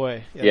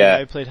 Hellboy. Yeah. The guy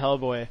who played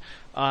Hellboy.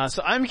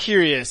 So I'm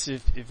curious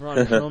if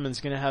Ron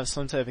Perlman's going to have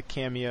some type of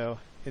cameo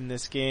in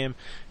this game,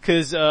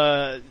 because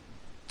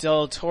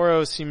Del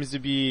Toro seems to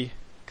be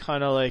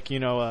kind of like,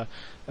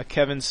 a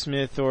Kevin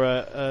Smith or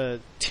a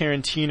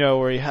Tarantino,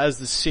 where he has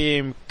the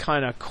same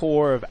kind of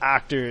core of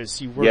actors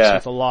he works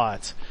with a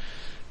lot.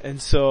 And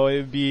so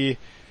it'd be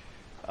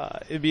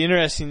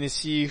interesting to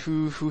see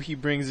who he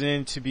brings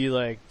in to be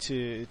like,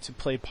 to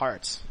play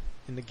parts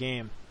in the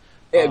game.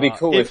 It'd be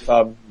cool if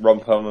Ron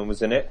Perlman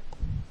was in it.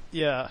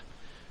 Yeah.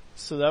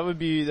 So that would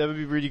be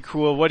really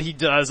cool. What he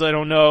does, I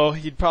don't know.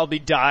 He'd probably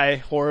die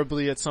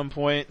horribly at some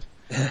point.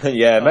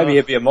 Yeah, maybe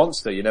he'd be a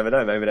monster. You never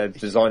know. Maybe they'd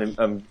design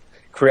him,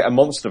 create a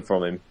monster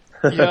from him.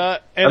 Yeah,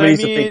 and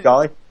he's a big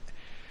guy.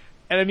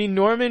 And I mean,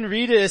 Norman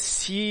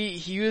Reedus,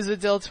 he was a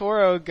Del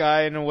Toro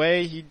guy in a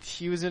way.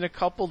 He was in a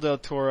couple Del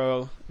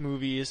Toro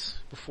movies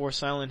before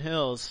Silent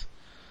Hills.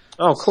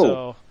 Oh,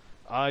 cool.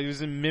 So, he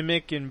was in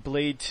Mimic and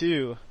Blade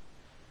 2.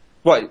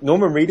 What,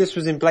 Norman Reedus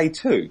was in Blade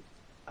 2?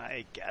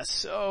 I guess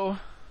so.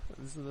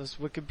 This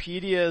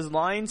Wikipedia is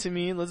lying to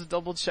me. Let's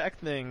double check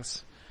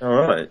things.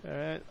 Alright.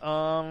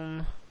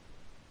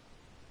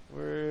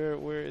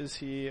 Where is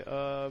he?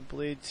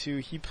 Blade 2.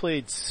 He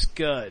played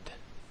Scud.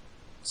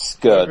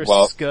 Scud,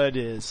 Scud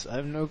is. I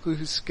have no clue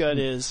who Scud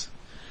is.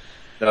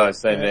 No,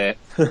 same there.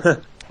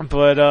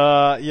 But,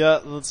 yeah,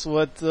 that's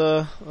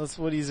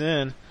what he's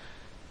in.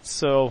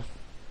 So,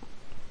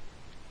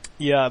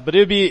 yeah, but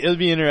it'll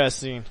be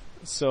interesting.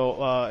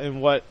 So, in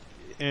what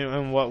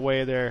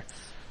way they're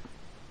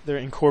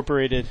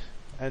incorporated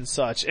and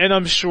such. And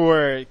I'm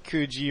sure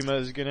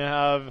Kojima is gonna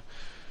have,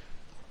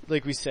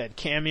 like we said,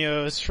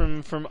 cameos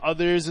from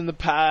others in the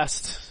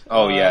past.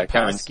 Oh yeah,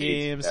 past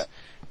games. Yeah.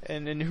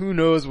 And who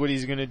knows what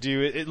he's gonna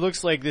do. It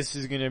looks like this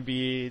is gonna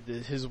be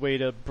his way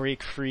to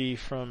break free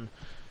from,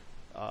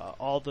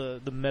 all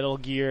the Metal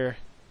Gear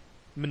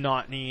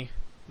monotony.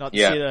 Not to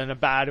say that in a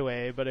bad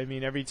way, but I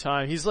mean every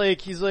time he's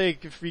like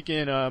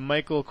freaking,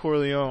 Michael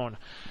Corleone.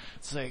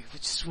 It's like,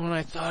 just when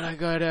I thought I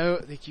got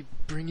out, they keep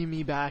bringing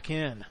me back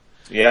in.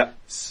 Yeah.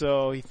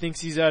 So he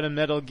thinks he's out of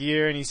Metal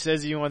Gear, and he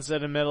says he wants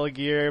out of Metal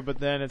Gear, but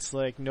then it's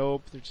like,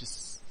 nope, they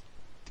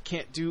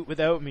can't do it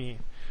without me.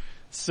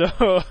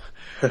 So,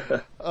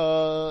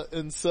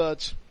 and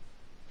such.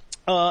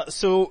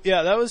 So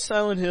yeah, that was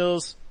Silent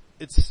Hills.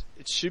 It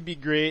should be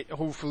great.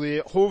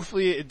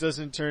 Hopefully it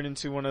doesn't turn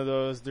into one of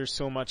those, there's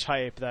so much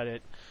hype that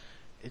it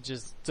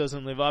just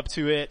doesn't live up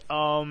to it.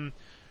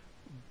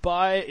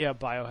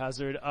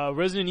 Biohazard.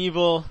 Resident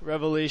Evil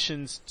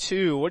Revelations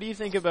 2. What do you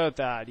think about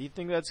that? Do you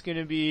think that's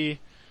gonna be,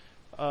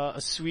 a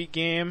sweet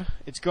game?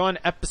 It's gone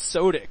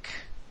episodic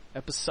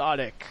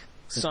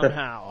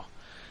somehow.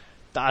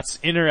 That's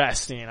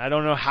interesting. I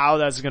don't know how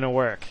that's gonna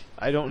work.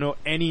 I don't know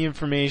any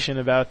information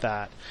about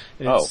that.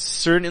 And it's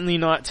certainly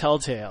not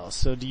Telltale.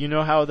 So do you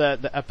know how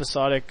the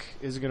episodic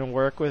is gonna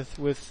work with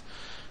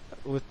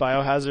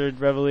Biohazard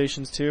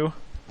Revelations 2?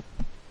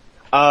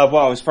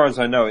 Well, as far as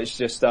I know, it's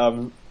just,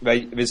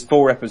 there's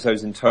 4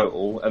 episodes in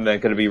total, and they're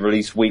gonna be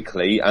released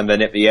weekly, and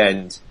then at the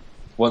end,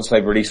 once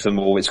they've released them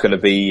all, it's gonna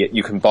be,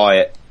 you can buy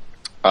it,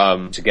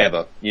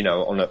 together,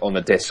 on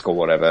a disc or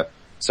whatever.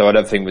 So I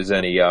don't think there's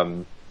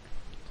anything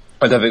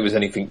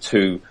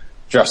too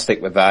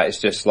drastic with that. It's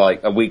just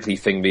like a weekly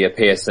thing via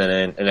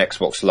PSN and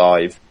Xbox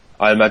Live.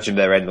 I imagine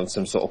they'll end on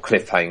some sort of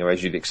cliffhanger,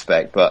 as you'd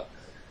expect, but,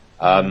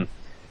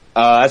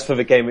 as for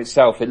the game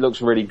itself, it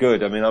looks really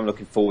good. I mean, I'm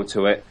looking forward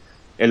to it.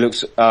 It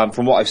looks,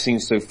 from what I've seen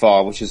so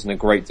far, which isn't a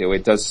great deal,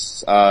 it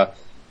does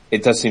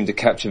seem to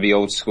capture the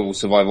old school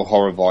survival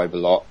horror vibe a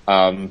lot.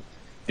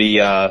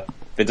 There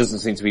doesn't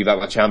seem to be that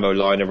much ammo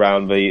lying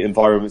around. The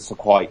environments are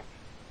quite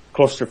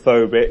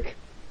claustrophobic.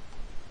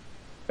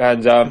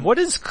 And, what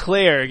is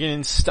Claire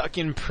getting stuck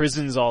in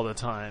prisons all the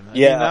time? I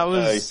mean, that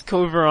was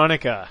Code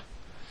Veronica.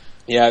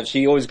 Yeah,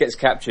 she always gets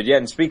captured. Yeah,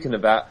 and speaking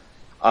of that,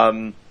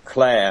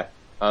 Claire,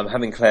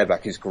 having Claire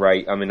back is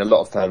great. I mean, a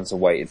lot of fans are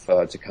waiting for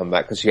her to come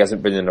back because she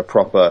hasn't been in a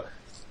proper,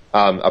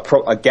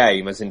 a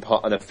game, as in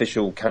an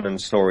official canon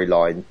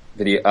storyline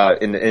video,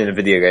 in a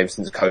video game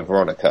since Code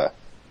Veronica.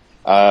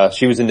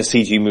 She was in the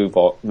CG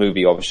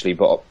movie, obviously,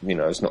 but,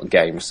 it's not a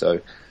game, so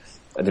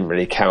it didn't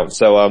really count.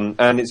 So,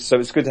 and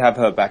it's good to have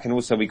her back. And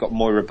also we got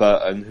Moira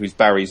Burton, who's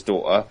Barry's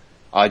daughter.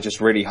 I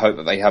just really hope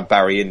that they have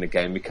Barry in the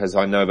game because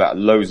I know about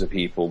loads of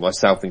people,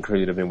 myself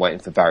included, have been waiting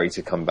for Barry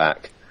to come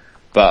back.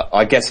 But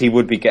I guess he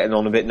would be getting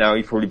on a bit now.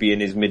 He'd probably be in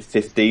his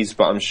mid-50s,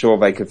 but I'm sure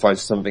they could find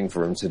something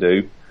for him to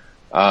do.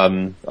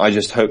 I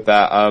just hope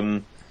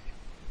that,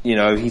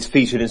 he's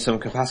featured in some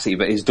capacity,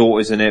 but his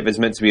daughter's in it. There's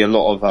meant to be a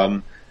lot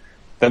of,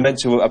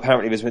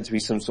 apparently there's meant to be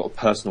some sort of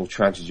personal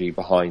tragedy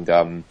behind,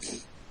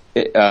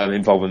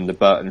 involving the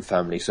Burton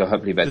family, so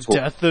hopefully they're the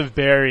death of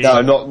Barry.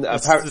 No, not,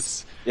 apparently,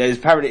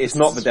 apparently it's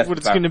not the death of Barry. What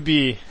it's gonna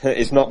be.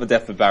 It's not the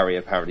death of Barry,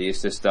 apparently.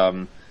 It's just,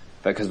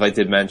 because they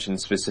did mention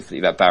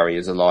specifically that Barry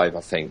is alive, I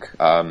think.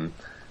 I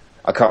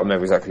can't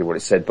remember exactly what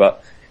it said,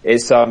 but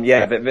it's, I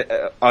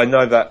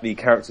know that the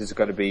characters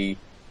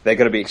they're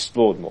gonna be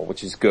explored more,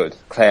 which is good.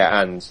 Claire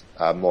and,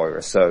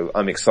 Moira, so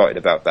I'm excited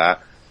about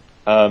that.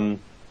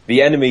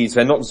 The enemies,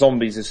 they're not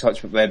zombies as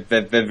such, but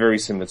they're very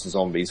similar to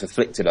zombies.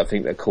 Afflicted, I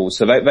think they're called.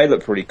 So they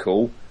look pretty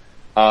cool.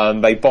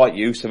 They bite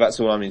you, so that's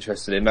all I'm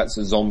interested in. That's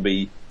a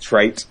zombie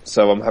trait,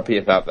 so I'm happy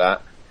about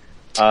that.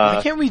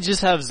 Why can't we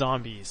just have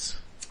zombies?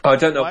 I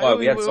don't know why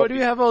why do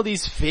we have all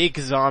these fake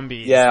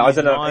zombies? Yeah, I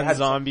don't know.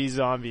 Non-zombies.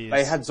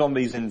 They had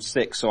zombies in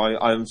 6, so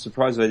I'm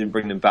surprised they didn't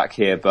bring them back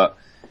here, but,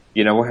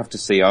 we'll have to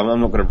see. I'm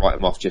not gonna write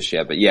them off just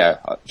yet, but yeah,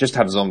 just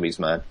have zombies,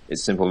 man.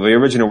 It's simple. The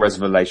original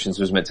Revelations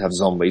was meant to have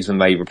zombies,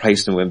 and they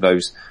replaced them with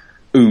those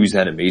ooze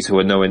enemies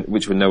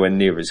which were nowhere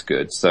near as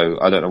good, so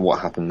I don't know what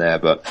happened there,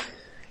 but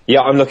yeah,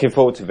 I'm looking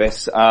forward to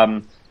this.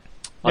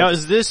 Now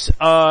does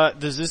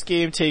this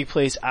game take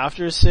place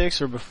after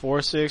 6 or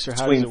before 6, or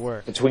how does it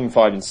work? Between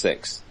 5 and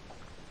 6.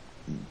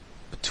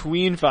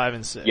 Between 5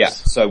 and 6? Yeah,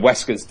 so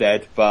Wesker's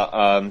dead,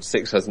 but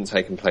 6 hasn't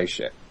taken place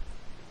yet.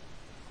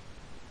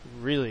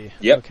 Really?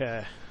 Yep.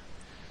 Okay.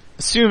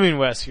 Assuming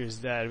Wesker's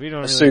dead. We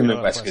don't Assuming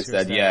really know if Wesker's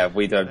dead, yeah,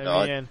 we don't know.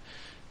 I mean,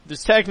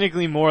 there's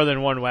technically more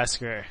than one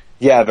Wesker.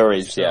 Yeah, there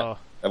is, yeah.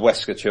 A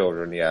Wesker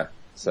children, yeah.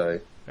 So.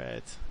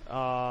 Right.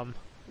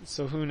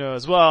 So who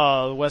knows?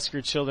 Well,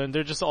 Wesker children,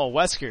 they're just all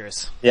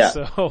Weskers. Yeah.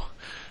 So,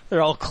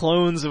 they're all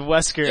clones of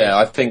Wesker. Yeah,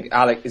 I think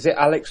is it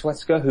Alex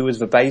Wesker who was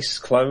the base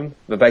clone?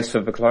 The base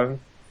for the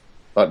clone?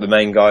 Like the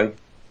main guy?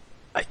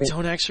 I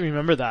don't actually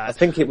remember that. I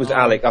think it was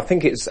Alex. I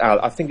think it's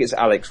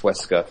Alex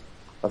Wesker.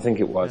 I think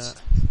it was.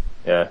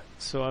 Yeah.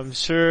 So I'm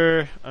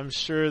sure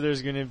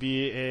there's gonna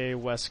be a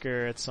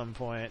Wesker at some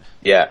point.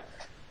 Yeah.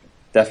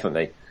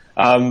 Definitely.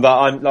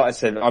 But like I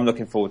said, I'm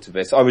looking forward to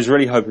this. I was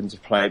really hoping to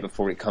play it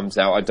before it comes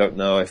out. I don't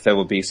know if there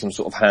will be some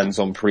sort of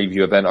hands-on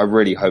preview event. I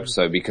really hope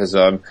so because,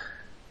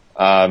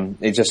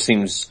 it just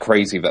seems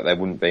crazy that there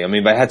wouldn't be. I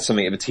mean, they had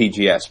something at the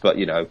TGS, but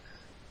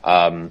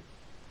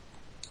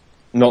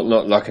not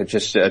like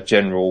just a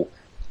general,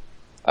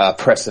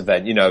 press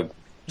event,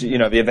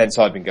 the events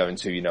I've been going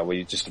to, where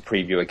you just to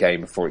preview a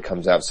game before it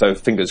comes out. So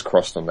fingers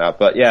crossed on that.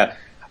 But yeah,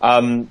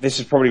 this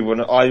is probably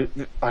one I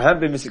haven't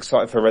been this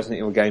excited for a Resident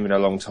Evil game in a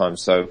long time.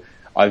 So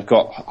I've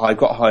got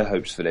high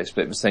hopes for this,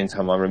 but at the same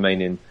time I'm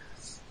remaining,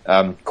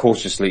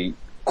 cautiously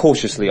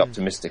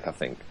optimistic, I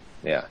think.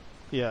 Yeah.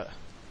 Yeah.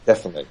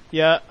 Definitely.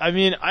 Yeah, I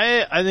mean,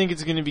 I think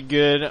it's gonna be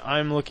good.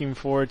 I'm looking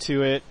forward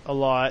to it a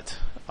lot.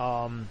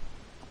 I'm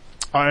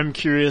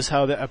curious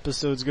how the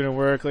episode's gonna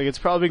work. Like, it's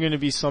probably gonna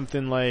be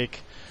something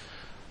like,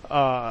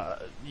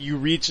 you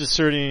reach a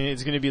certain,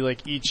 it's gonna be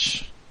like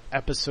each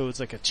episode's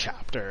like a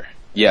chapter.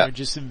 Yeah. You're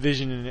just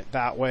envisioning it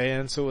that way,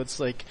 and so it's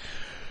like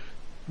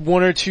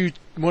one or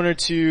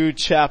two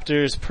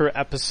chapters per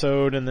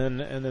episode, and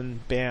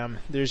then bam,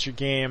 there's your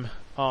game.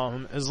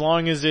 As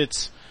long as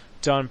it's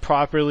done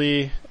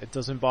properly, it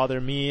doesn't bother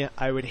me.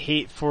 I would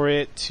hate for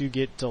it to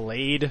get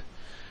delayed.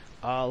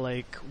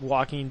 Like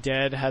Walking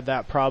Dead had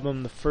that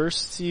problem the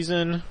first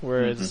season,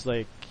 where it's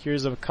like,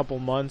 here's a couple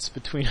months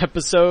between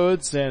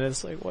episodes, and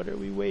it's like, what are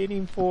we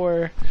waiting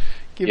for?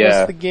 Give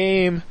us the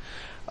game.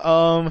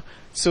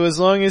 So as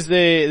long as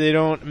they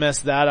don't mess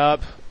that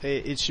up,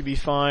 it should be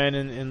fine.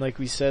 And like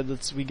we said,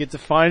 we get to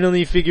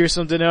finally figure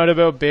something out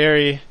about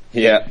Barry.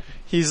 Yeah.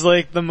 He's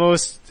like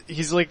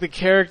the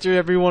character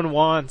everyone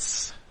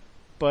wants,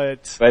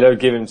 but they don't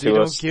give him to they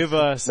us. don't give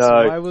us. No.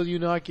 Why will you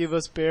not give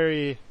us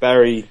Barry?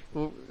 Barry.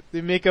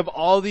 They make up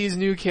all these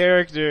new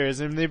characters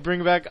and they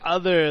bring back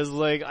others.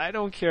 Like, I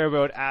don't care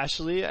about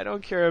Ashley. I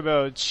don't care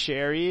about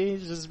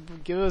Sherry. Just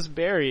give us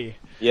Barry.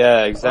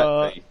 Yeah,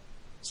 exactly.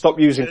 Stop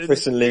using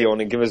Chris and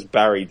Leon and give us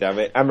Barry, damn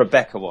it. And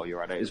Rebecca while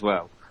you're at it as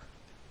well.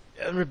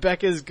 And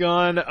Rebecca's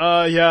gone.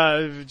 Yeah,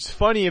 it's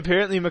funny.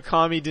 Apparently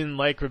Mikami didn't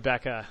like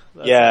Rebecca.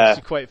 That's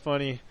actually quite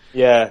funny.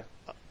 Yeah.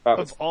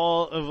 Of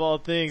all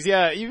things.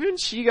 Yeah, even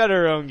she got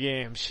her own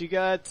game. She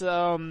got,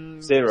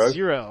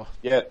 Zero.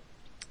 Yeah.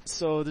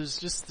 So there's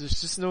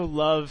just no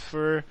love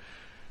for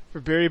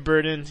Barry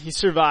Burton. He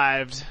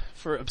survived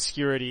for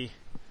obscurity.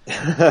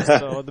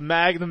 So the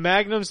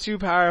Magnum's too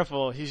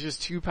powerful. He's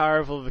just too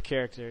powerful of a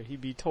character.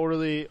 He'd be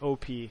totally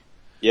OP.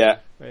 Yeah.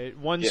 Right?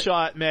 One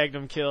shot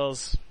Magnum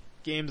kills.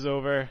 Game's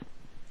over.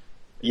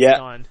 It's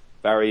gone.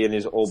 Barry and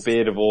his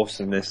beard of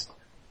awesomeness.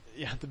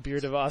 Yeah, the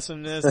beard of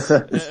awesomeness.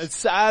 It's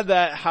sad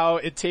that how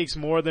it takes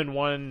more than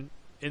one.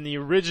 In the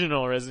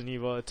original Resident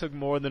Evil, it took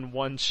more than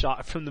one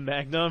shot from the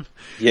Magnum,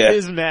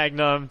 his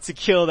Magnum, to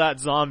kill that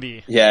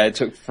zombie. Yeah, it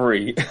took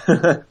 3.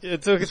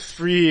 It took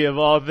 3 of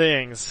all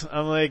things.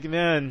 I'm like,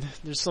 man,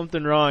 there's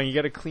something wrong. You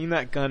gotta clean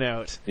that gun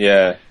out.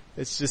 Yeah.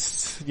 It's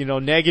just,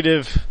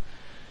 negative,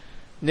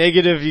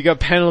 you got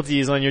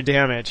penalties on your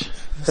damage.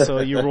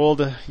 So you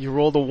rolled a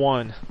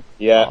 1.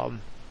 Yeah.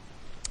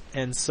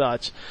 And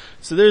such.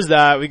 So there's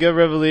that. We got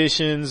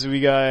Revelations,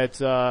 we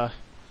got,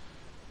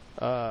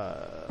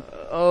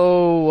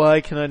 why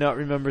can I not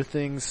remember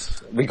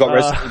things? We got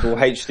Resident Evil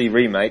HD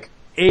Remake.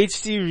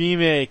 HD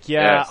Remake,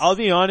 yeah. Yes. I'll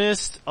be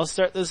honest, I'll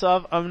start this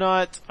off. I'm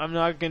not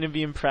gonna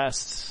be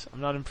impressed.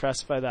 I'm not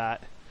impressed by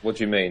that. What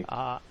do you mean?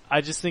 I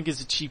just think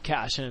it's a cheap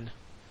cash-in.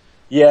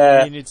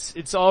 Yeah. I mean,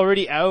 it's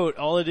already out.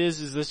 All it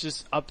is let's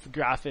just up the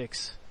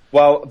graphics.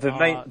 Well,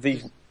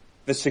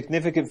 the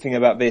significant thing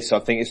about this, I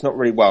think it's not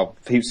really,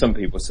 some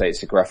people say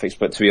it's the graphics,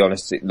 but to be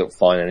honest, it looked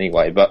fine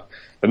anyway. But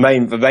the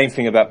main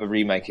thing about the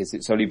remake is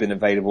it's only been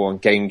available on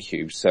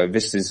GameCube, so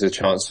this is a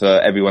chance for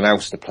everyone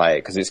else to play it,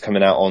 because it's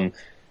coming out on,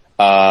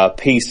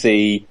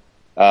 PC,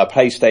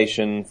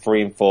 PlayStation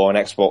 3 and 4 and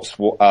Xbox,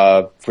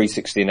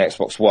 360 and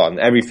Xbox One.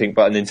 Everything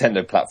but a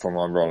Nintendo platform,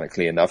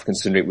 ironically enough,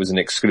 considering it was an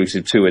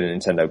exclusive to a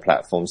Nintendo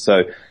platform.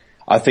 So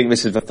I think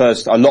this is the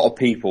first, a lot of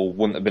people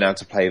wouldn't have been able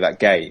to play that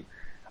game.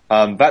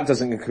 That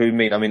doesn't include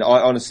me. I mean,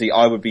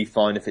 I would be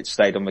fine if it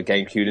stayed on the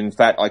GameCube. In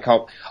fact, I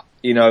can't,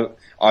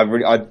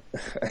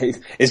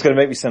 it's gonna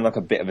make me sound like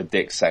a bit of a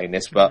dick saying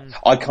this, but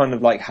I kind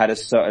of had a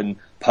certain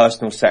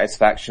personal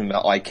satisfaction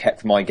that I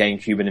kept my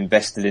GameCube and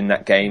invested in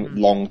that game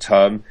long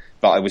term,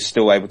 that I was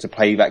still able to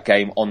play that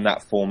game on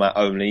that format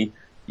only.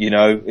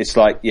 It's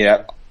like,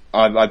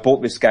 I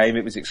bought this game,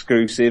 it was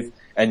exclusive,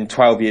 and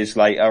 12 years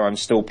later I'm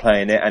still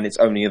playing it and it's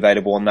only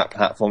available on that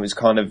platform.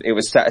 It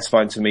was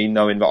satisfying to me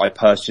knowing that I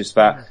purchased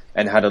that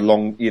and had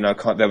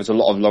there was a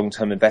lot of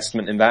long-term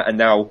investment in that, and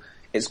now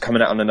it's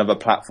coming out on another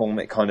platform.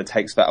 It kind of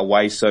takes that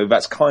away. So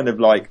that's kind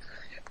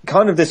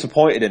of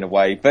disappointed in a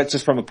way, but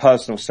just from a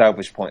personal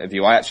selfish point of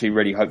view, I actually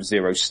really hope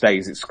Zero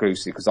stays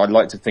exclusive, because I'd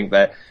like to think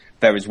that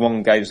there is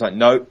one game that's like,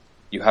 no,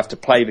 you have to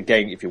play the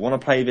game. If you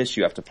want to play this,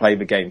 you have to play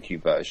the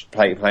GameCube version.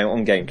 Play it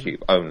on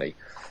GameCube only.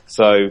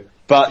 So,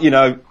 but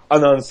on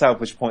an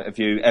unselfish point of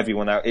view,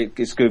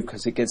 it's good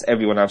because it gets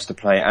everyone else to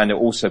play it, and it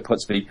also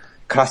puts the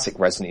classic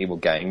Resident Evil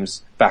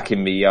games back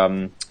in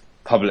the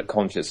public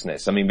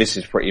consciousness. I mean, this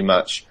is pretty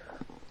much,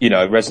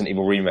 Resident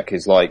Evil Remake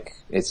is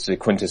it's the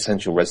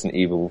quintessential Resident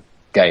Evil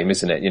game,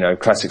 isn't it?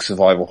 Classic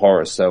survival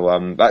horror.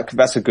 So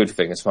that's a good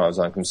thing as far as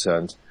I'm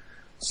concerned.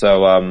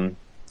 So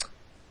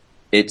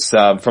it's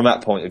from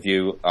that point of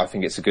view, I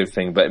think it's a good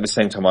thing. But at the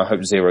same time, I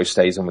hope Zero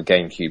stays on the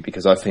GameCube,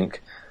 because I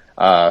think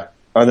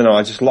I don't know.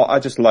 I just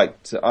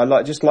like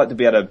to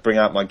be able to bring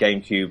out my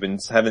GameCube and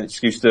have an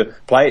excuse to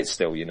play it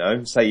still.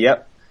 Say,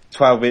 yep,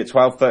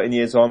 12, 13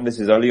 years on, this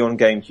is only on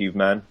GameCube,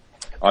 man.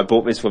 I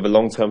bought this with a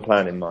long-term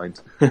plan in mind.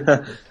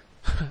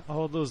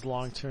 All those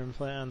long-term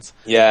plans.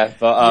 Yeah,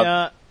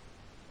 but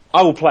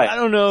I will play I it.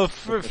 don't know.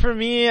 For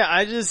me,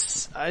 I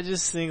just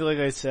think, like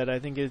I said, I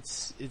think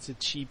it's a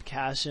cheap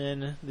cash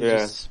in. They Yeah.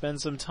 just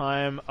spend some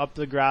time, up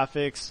the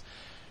graphics.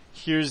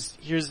 Here's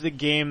the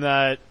game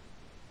that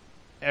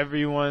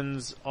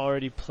everyone's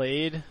already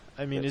played.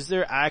 I mean, is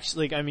there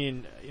actually, like, I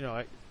mean, you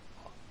know,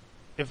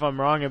 if I'm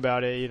wrong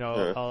about it, you know,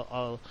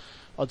 Yeah.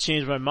 I'll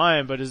change my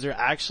mind, but is there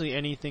actually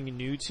anything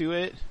new to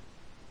it?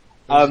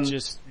 Or is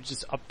it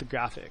just up the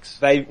graphics?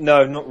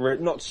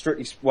 Not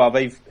strictly. Well,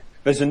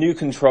 there's a new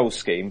control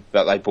scheme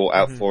that they brought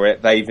out for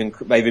it. They've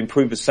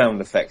improved the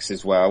sound effects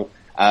as well.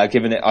 I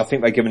think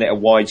they've given it a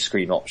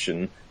widescreen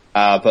option.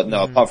 But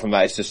no, apart from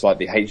that, it's just like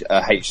the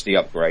HD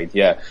upgrade.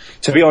 Yeah.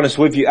 To be honest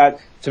with you,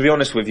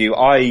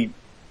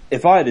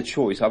 if I had a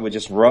choice, I would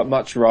just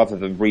much rather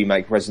than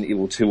remake Resident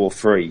Evil 2 or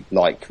 3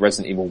 like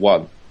Resident Evil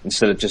 1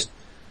 instead of just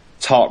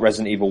tart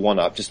Resident Evil 1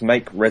 up. Just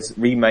remake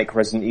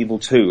Resident Evil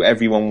 2.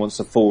 Everyone wants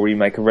a full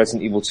remake of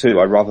Resident Evil 2.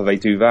 I'd rather they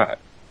do that.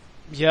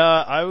 Yeah,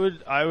 I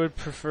would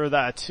prefer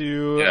that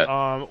too.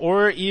 Yeah.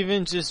 Or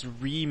even just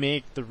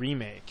remake the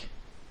remake.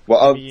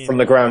 Well, from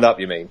the ground up,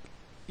 you mean?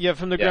 Yeah,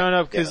 from the ground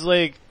up, cause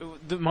like,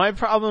 my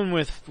problem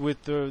with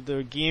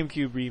the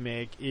GameCube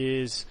remake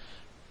is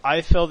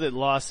I felt it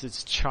lost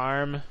its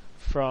charm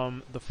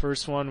from the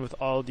first one with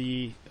all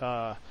the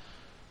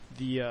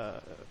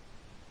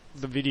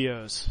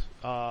videos,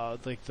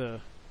 like the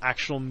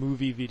actual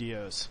movie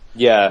videos.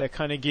 Yeah. That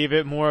kind of gave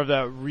it more of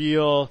that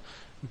real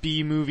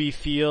B-movie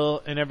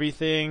feel and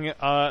everything.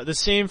 The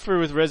same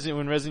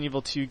when Resident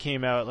Evil 2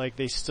 came out, like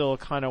they still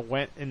kind of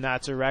went in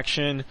that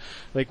direction,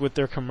 like with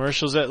their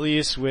commercials at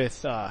least,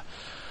 with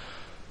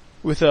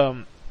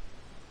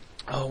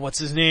what's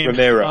his name?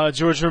 Romero.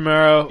 George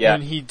Romero, Yeah.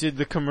 when he did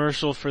the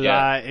commercial for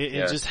Yeah. that,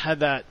 it just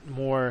had that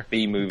more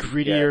B-movie,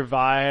 grittier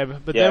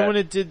vibe. But then when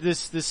it did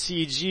this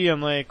CG,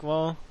 I'm like,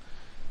 well,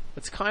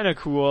 it's kind of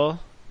cool,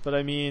 but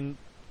I mean,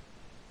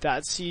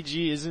 that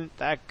CG isn't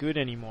that good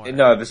anymore.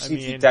 No, the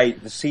CG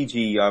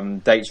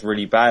dates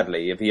really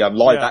badly. The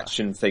live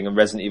action thing in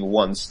Resident Evil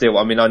 1 still,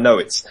 I mean, I know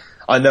it's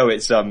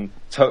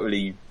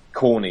totally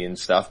corny and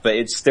stuff, but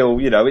it's still,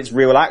 you know, it's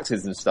real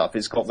actors and stuff.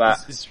 It's got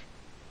that,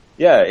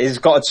 it's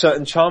got a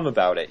certain charm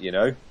about it, you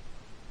know?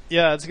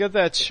 Yeah, it's got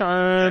that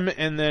charm,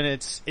 and then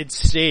it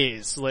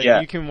stays. Like,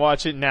 you can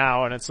watch it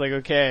now, and it's like,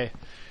 okay,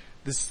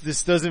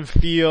 this doesn't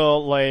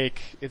feel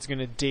like it's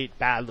gonna date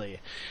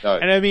badly. No.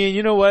 And I mean,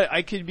 you know what?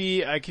 I could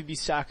be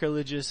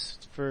sacrilegious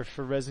for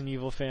Resident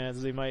Evil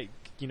fans. They might,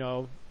 you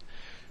know,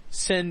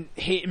 send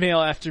hate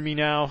mail after me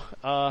now.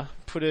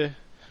 Put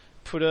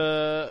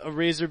a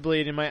razor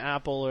blade in my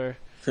apple or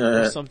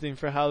something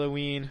for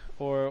Halloween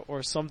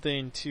or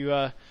something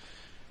to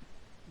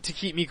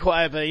keep me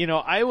quiet. But, you know,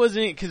 I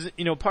wasn't, cause,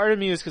 you know, part of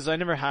me was cause I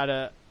never had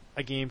a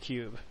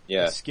GameCube.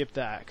 Yeah. I skipped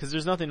that cause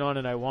there's nothing on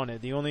it I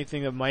wanted. The only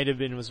thing that might have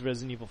been was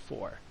Resident Evil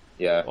 4.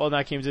 Yeah. Well,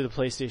 that came to the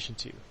PlayStation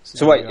 2.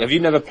 So wait, have you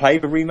never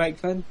played the remake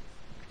then?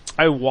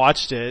 I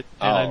watched it,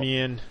 and I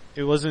mean,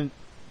 it wasn't,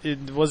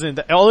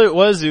 all it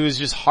was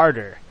just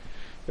harder.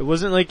 It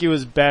wasn't like it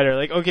was better.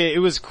 Like, okay, it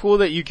was cool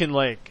that you can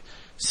like,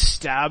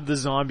 stab the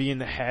zombie in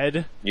the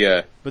head.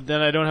 Yeah. But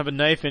then I don't have a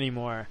knife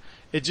anymore.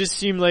 It just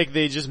seemed like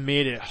they just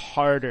made it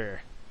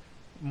harder,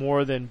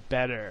 more than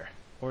better,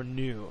 or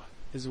new,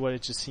 is what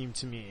it just seemed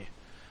to me.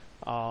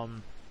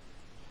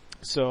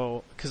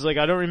 So, cause like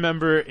I don't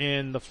remember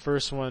in the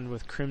first one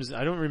with Crimson,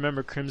 I don't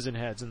remember Crimson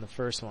Heads in the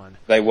first one.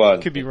 They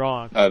weren't. Could be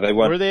wrong. No, they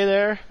weren't. Were they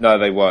there? No,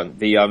 they weren't.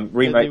 The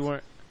remake, they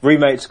weren't.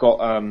 remake's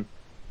got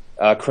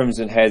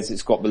Crimson Heads.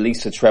 It's got the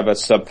Lisa Trevor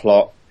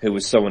subplot, who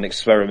was someone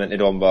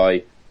experimented on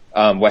by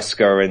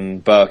Wesker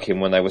and Birkin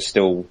when they were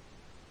still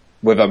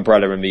with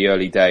Umbrella in the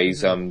early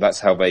days. That's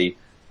how I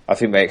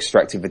think they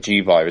extracted the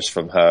G virus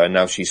from her, and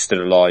now she's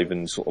still alive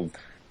and sort of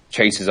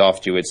chases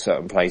after you at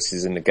certain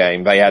places in the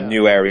game. They had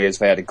new areas.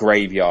 They had a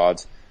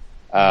graveyard.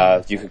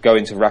 You could go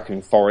into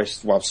Raccoon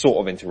Forest, well, sort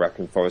of into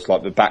Raccoon Forest,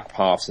 like the back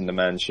paths in the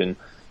mansion.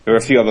 There are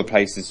a few other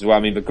places as well.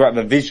 I mean, the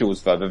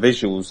visuals though, the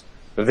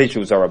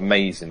visuals are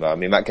amazing though. I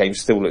mean, that game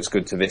still looks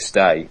good to this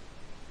day.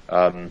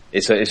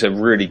 It's a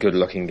really good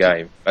looking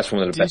game. That's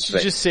one of the best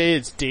things. Did you just say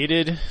it's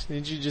dated?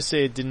 Did you just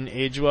say it didn't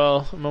age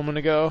well a moment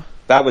ago?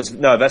 That's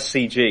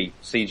CG.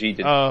 CG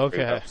didn't. Oh,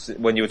 okay.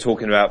 When you were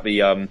talking about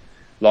the,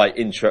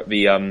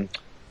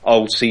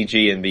 old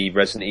CG in the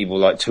Resident Evil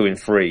like 2 and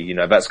 3, you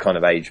know, that's kind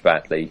of aged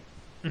badly.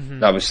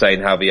 Mm-hmm. I was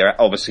saying how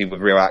obviously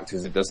with real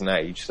actors it doesn't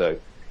age, so.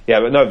 Yeah,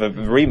 but no, the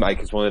remake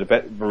is one of the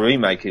best, the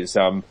remake is,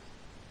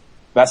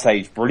 that's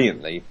aged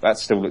brilliantly. That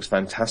still looks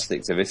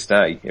fantastic to this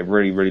day. It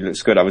really, really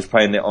looks good. I was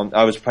playing it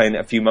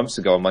a few months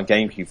ago on my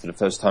GameCube for the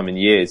first time in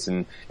years,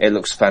 and it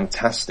looks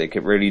fantastic.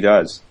 It really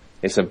does.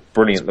 It's a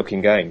brilliant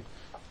looking game.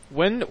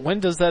 When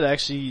does that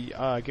actually,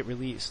 get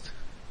released?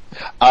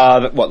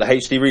 The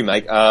HD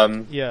remake?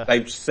 Yeah.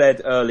 They've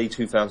said early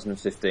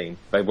 2015.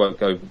 They won't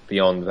go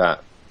beyond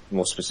that,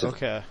 more specific.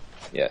 Okay.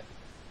 Yeah.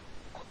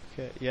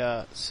 Okay,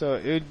 yeah. So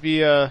it would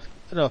be, I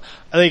don't know,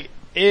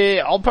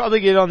 I'll probably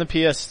get it on the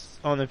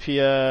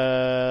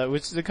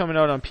which is it coming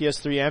out on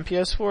PS3 and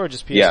PS4 or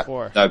just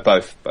PS4? Yeah. No,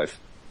 both.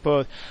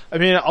 both. I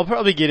mean, I'll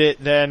probably get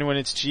it then when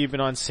it's cheap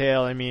and on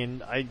sale. I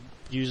mean, I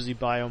usually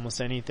buy almost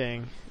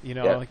anything,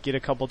 get a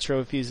couple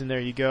trophies and there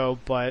you go.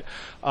 But,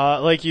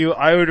 like you,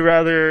 I would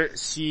rather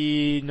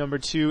see number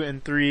 2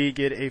 and 3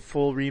 get a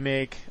full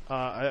remake,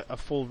 a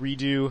full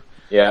redo.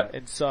 Yeah.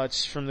 And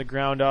such from the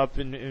ground up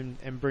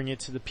and bring it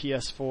to the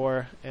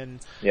PS4 and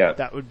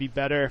that would be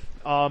better.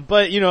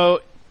 But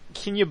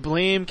can you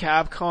blame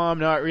Capcom?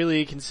 Not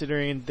really,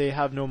 considering they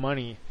have no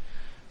money.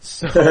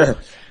 So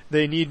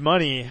they need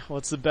money.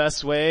 What's the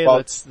best way? Well,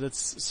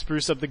 let's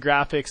spruce up the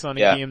graphics on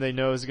a game they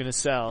know is going to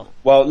sell.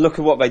 Well, look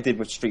at what they did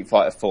with Street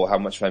Fighter 4, how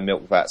much they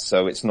milked that,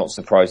 so it's not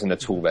surprising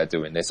at all they're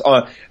doing this.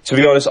 To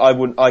be honest,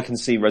 I can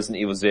see Resident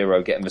Evil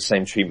 0 getting the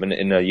same treatment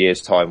in a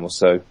year's time or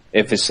so,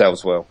 if it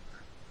sells well.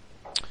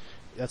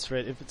 That's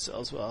right, if it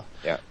sells well.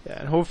 Yeah,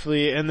 and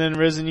hopefully, and then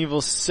Resident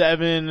Evil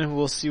 7,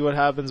 we'll see what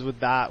happens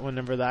with that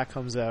whenever that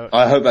comes out.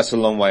 I hope that's a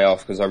long way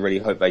off, because I really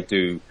hope they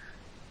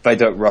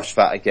don't rush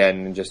that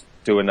again and just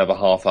do another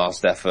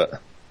half-assed effort.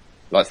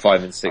 Like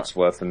 5 and 6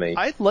 were for me.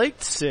 I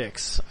liked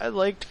 6. I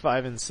liked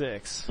 5 and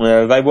 6.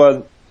 Yeah, they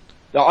weren't,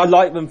 I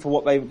like them for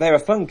what they were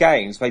fun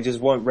games, they just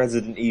weren't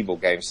Resident Evil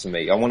games to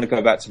me. I want to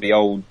go back to the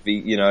old,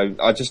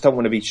 I just don't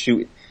want to be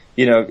shooting,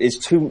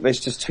 it's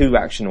just too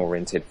action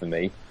oriented for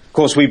me. Of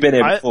course, we've been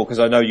here before, because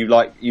I know you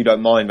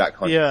don't mind that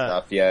kind of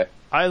stuff, yeah.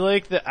 I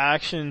like the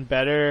action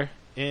better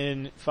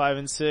in 5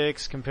 and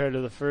 6 compared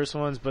to the first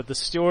ones, but the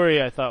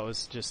story I thought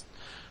was just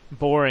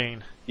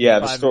boring. Yeah,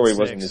 the story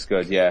wasn't as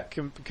good, yeah.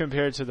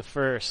 Compared to the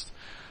first.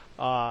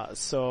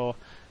 So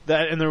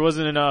that, and there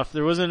wasn't enough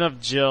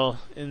Jill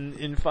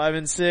in 5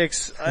 and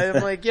 6.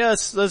 I'm like,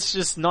 yes, let's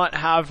just not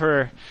have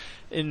her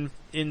in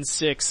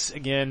 6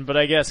 again, but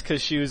I guess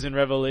cause she was in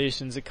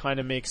Revelations, it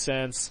kinda makes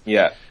sense.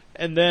 Yeah.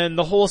 And then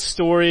the whole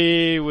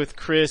story with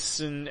Chris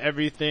and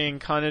everything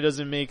kinda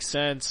doesn't make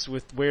sense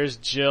with where's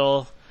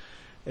Jill.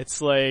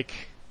 It's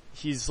like,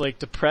 he's like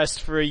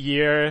depressed for a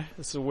year,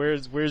 so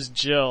where's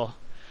Jill?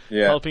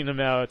 Yeah. Helping him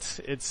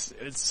out. It's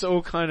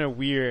so kinda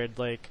weird.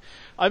 Like,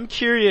 I'm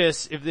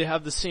curious if they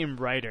have the same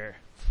writer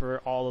for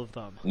all of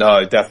them.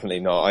 No, definitely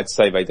not. I'd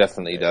say they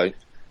definitely don't.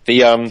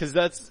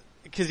 Cause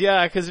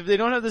if they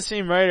don't have the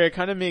same writer, it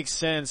kinda makes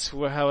sense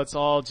how it's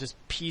all just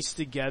pieced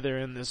together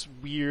in this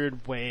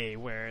weird way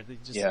where they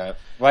just,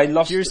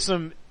 here's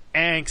some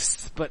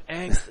angst, but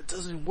angst that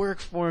doesn't work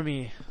for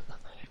me.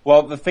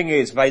 Well, the thing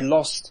is, they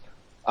lost,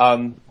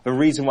 the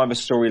reason why the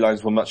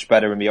storylines were much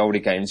better in the older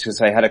games is because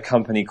they had a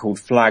company called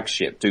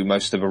Flagship do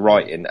most of the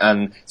writing,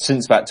 and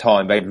since that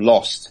time they've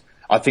lost.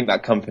 I think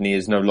that company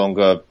is no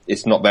longer,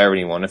 it's not there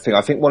anymore. And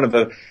I think one of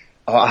the,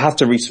 I have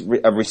to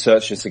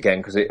research this again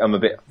because I'm a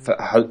bit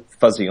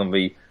fuzzy on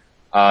the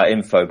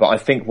info, but I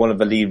think one of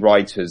the lead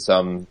writers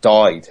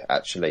died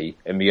actually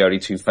in the early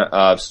mid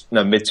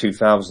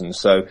 2000s.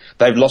 So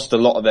they've lost a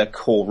lot of their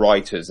core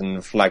writers,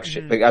 and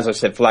Flagship, as I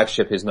said,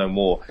 Flagship is no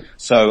more.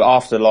 So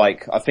after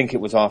I think it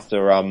was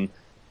after I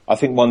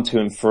think 1, 2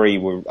 and 3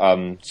 were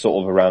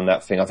sort of around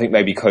that thing. I think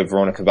maybe Code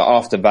Veronica, but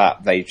after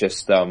that they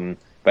just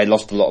they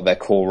lost a lot of their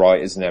core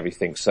writers and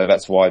everything. So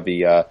that's why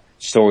the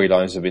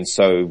storylines have been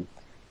so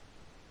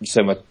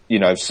much,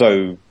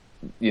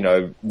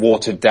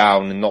 watered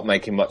down and not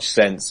making much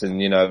sense,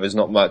 and there's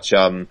not much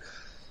they're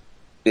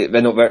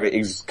not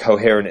very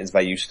coherent as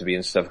they used to be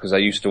and stuff, because they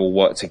used to all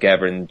work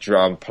together and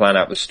plan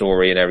out the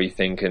story and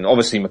everything. And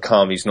obviously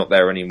Mikami's not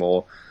there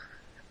anymore,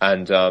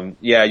 and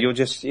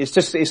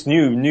it's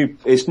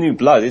new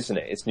blood, isn't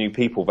it? It's new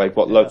people. They've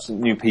got lots of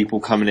new people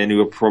coming in who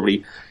are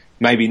probably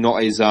maybe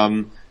not as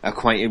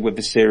acquainted with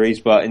the series,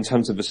 but in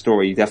terms of the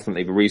story,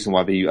 definitely the reason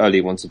why the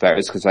earlier ones are better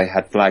is because they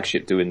had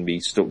Flagship doing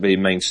the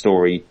main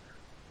story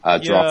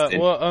drafting. Yeah,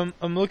 well,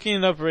 I'm looking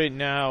it up right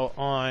now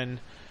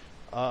on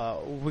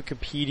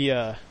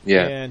Wikipedia.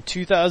 Yeah. And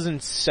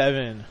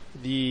 2007,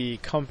 the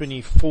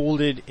company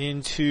folded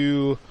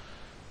into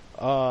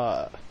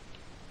Capcom.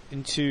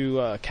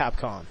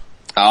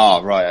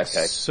 Ah, right,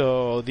 okay.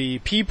 So the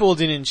people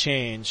didn't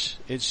change.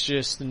 It's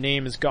just the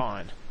name is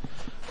gone.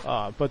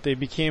 But they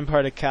became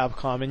part of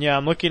Capcom. And yeah,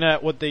 I'm looking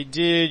at what they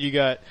did. You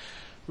got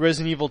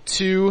Resident Evil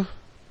 2,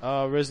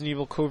 Resident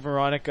Evil Code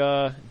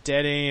Veronica,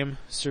 Dead Aim,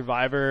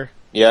 Survivor.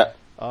 Yeah.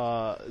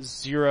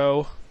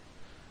 0.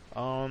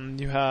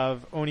 You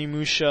have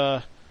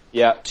Onimusha 2,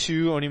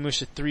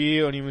 Onimusha 3,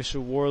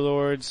 Onimusha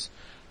Warlords,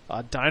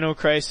 Dino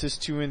Crisis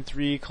 2 and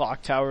 3,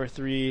 Clock Tower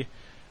 3,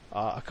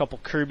 a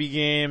couple Kirby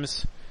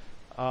games,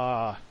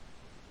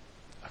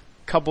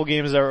 couple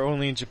games that were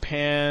only in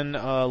Japan,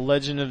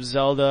 Legend of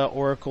Zelda,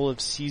 Oracle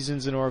of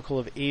Seasons and Oracle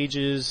of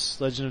Ages,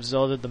 Legend of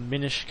Zelda, the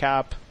Minish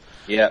Cap.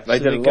 Yeah, they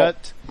did a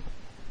lot.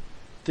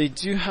 They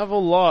do have a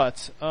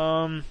lot.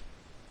 And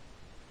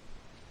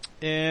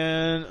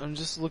I'm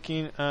just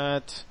looking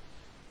at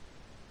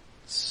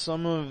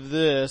some of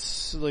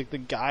this, like the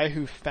guy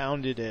who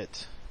founded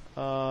it.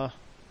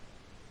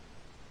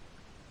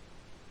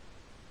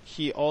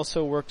 He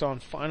also worked on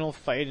Final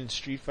Fight and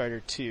Street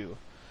Fighter 2.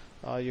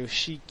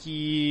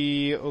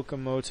 Yoshiki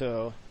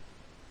Okamoto.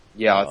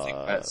 Yeah, I think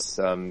that's,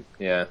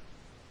 yeah.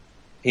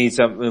 He's,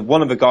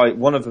 one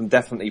of them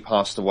definitely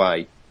passed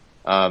away.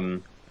 Yeah,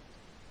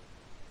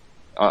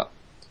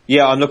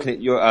 I'm looking at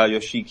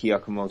Yoshiki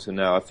Akamoto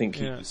now. I think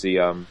he was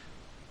the,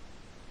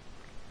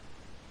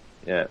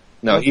 yeah.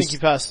 No, I think he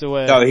passed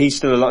away. No, he's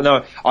still alive.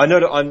 No, I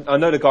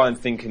know the guy I'm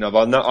thinking of.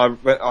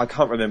 I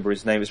can't remember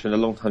his name. It's been a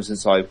long time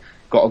since I've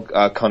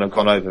got, kind of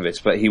gone over this,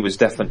 but he was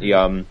definitely,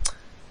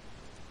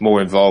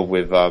 more involved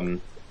with,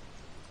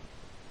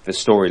 the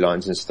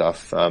storylines and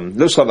stuff.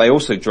 Looks like they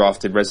also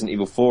drafted Resident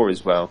Evil 4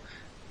 as well.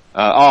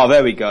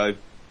 There we go.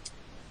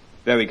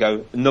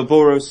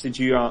 Noboru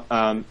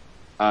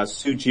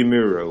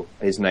Sugimuro,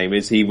 his name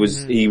is. He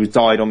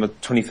died on the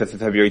 25th of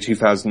February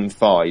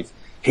 2005.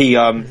 He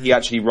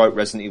actually wrote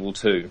Resident Evil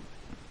 2.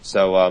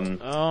 So,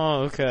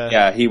 okay.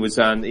 Yeah, he was,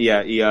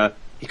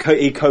 he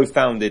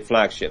co-founded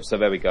Flagship, so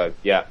there we go.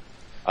 Yeah.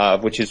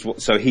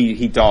 So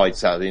he died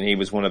sadly, and he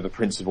was one of the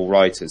principal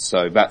writers,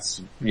 so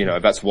that's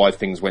why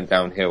things went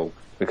downhill,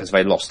 because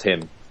they lost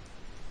him,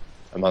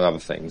 among other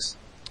things.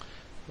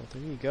 Well,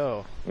 there you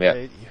go. Yeah.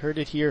 You heard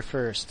it here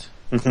first.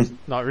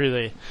 Not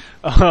really.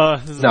 No,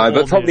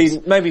 but probably,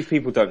 maybe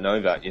people don't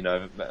know that,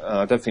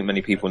 I don't think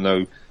many people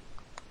know,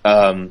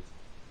 kind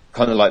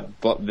of like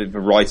the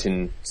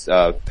writing,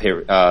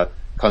 period,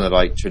 kind of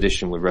like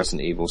tradition with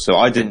Resident Evil. So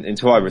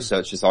until I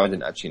researched this, I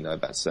didn't actually know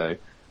that, so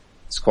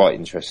it's quite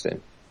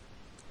interesting.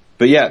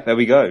 But yeah, there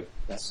we go.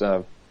 That's,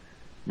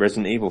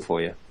 Resident Evil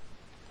for you.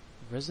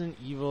 Resident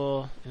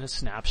Evil in a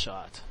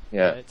snapshot.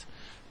 Yeah. Right?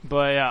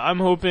 But yeah, I'm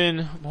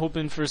hoping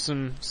for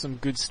some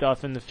good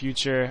stuff in the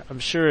future. I'm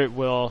sure it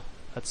will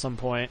at some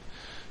point.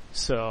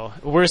 So,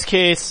 worst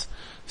case,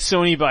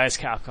 Sony buys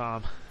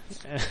Capcom.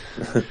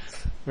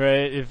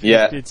 Right? If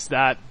it's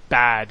that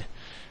bad,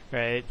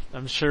 right?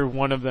 I'm sure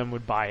one of them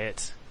would buy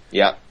it.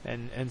 Yeah.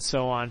 And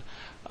so on.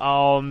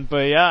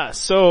 But yeah,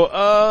 so,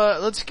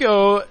 let's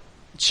go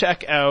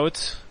check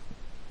out,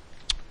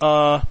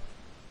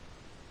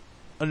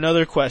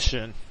 another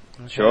question.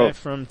 Okay, sure.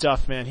 From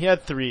Duffman. He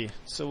had 3,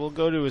 so we'll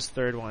go to his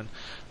third one,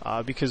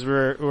 because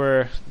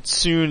we're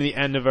soon the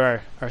end of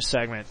our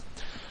segment.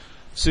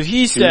 So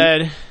he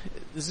said,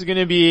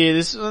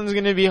 this one's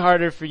gonna be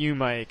harder for you,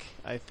 Mike,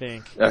 I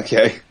think.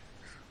 Okay.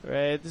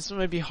 Right? This one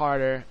might be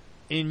harder.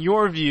 In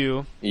your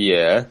view,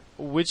 yeah,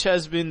 which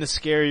has been the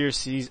scarier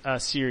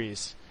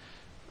series?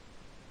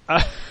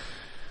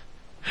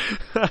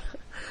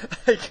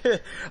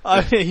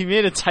 He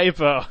made a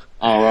typo.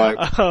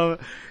 Alright.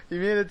 He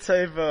made a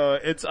typo.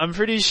 I'm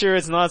pretty sure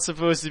it's not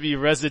supposed to be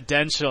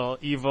residential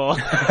evil.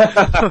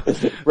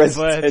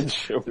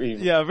 Residential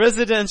evil. Yeah,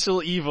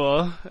 residential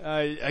evil.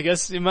 I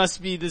guess it must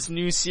be this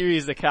new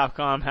series that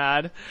Capcom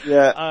had.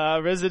 Yeah.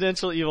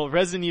 Residential evil,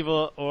 Resident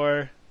Evil,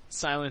 or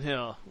Silent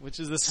Hill,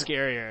 which is the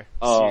scarier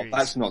series.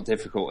 That's not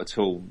difficult at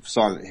all.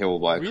 Silent Hill,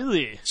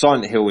 Really?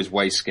 Silent Hill is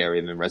way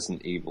scarier than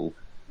Resident Evil.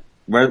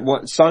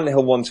 Silent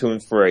Hill 1, 2,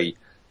 and 3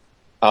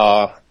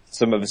 are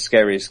some of the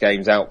scariest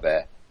games out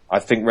there. I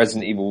think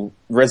Resident Evil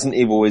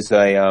is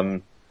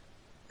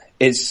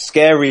it's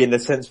scary in the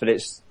sense that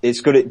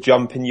it's good at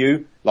jumping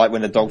you, like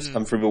when the dogs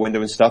come through the window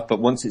and stuff, but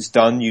once it's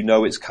done, you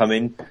know it's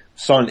coming.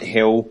 Silent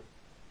Hill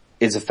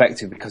is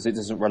effective because it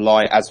doesn't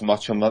rely as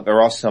much on that. There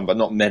are some, but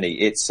not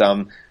many. It's,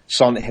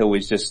 Silent Hill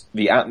is just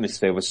the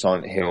atmosphere with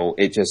Silent Hill.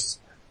 It just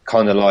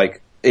kind of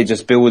like, it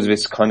just builds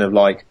this kind of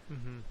like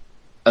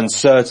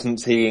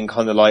uncertainty and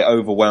kind of like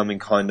overwhelming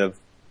kind of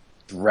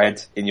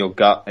dread in your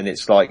gut, and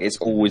it's like it's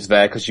always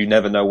there because you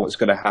never know what's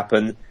going to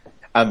happen.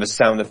 And the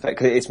sound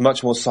effect, it's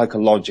much more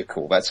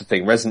psychological. That's the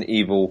thing. Resident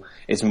Evil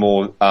is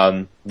more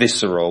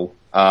visceral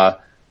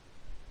in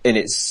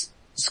its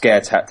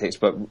scare tactics,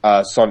 but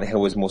Silent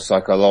Hill is more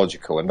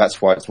psychological, and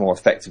that's why it's more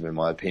effective in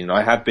my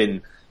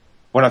opinion.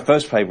 When I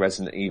first played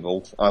Resident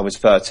Evil, I was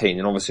 13,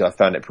 and obviously I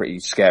found it pretty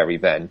scary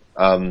then.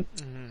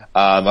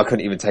 I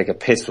couldn't even take a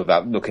piss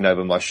without looking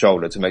over my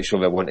shoulder to make sure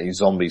there weren't any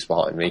zombies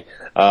behind me.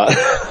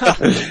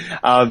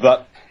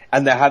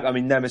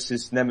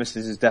 Nemesis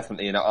is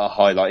definitely a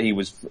highlight. He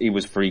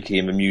was freaky,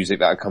 and the music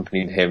that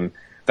accompanied him,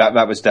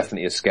 that was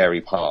definitely a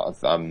scary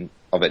part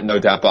of it, no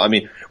doubt. But I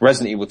mean,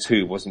 Resident Evil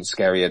 2 wasn't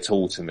scary at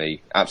all to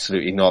me.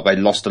 Absolutely not. They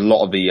lost a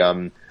lot of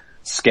the,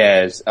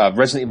 scares.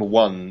 Resident Evil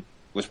 1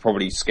 was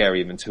probably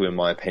scarier than 2 in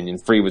my opinion.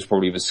 3 was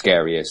probably the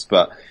scariest,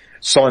 but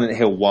Silent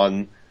Hill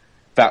 1,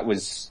 that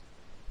was,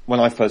 when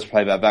I first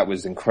played that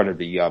was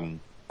incredibly,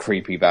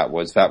 creepy. They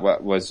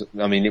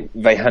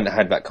hadn't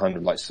had that kind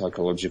of like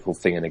psychological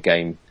thing in a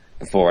game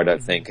before, I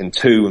don't think. And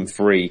 2 and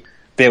 3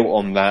 built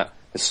on that.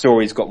 The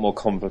stories got more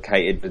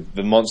complicated,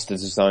 the monster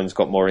designs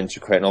got more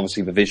intricate, and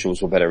obviously the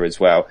visuals were better as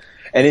well.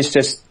 And it's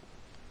just,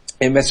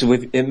 it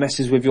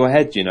messes with your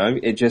head,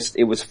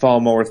 it was far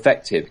more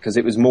effective because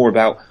it was more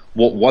about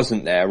what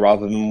wasn't there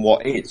rather than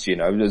what is,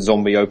 the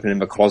zombie opening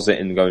the closet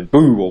and going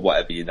boo or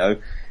whatever,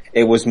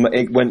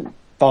 it went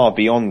far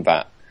beyond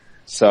that.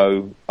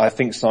 So I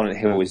think Silent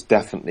Hill is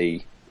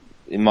definitely,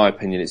 in my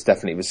opinion, it's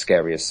definitely the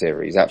scariest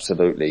series,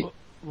 absolutely.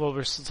 Well,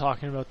 we're still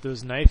talking about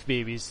those knife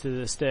babies to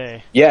this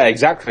day. Yeah,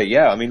 exactly,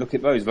 yeah. I mean, look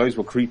at those. Those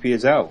were creepy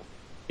as hell.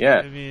 Yeah.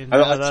 I mean,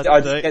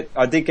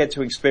 I did get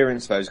to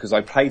experience those because I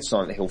played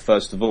Silent Hill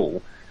first of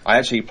all, I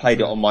actually played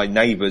it on my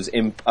neighbour's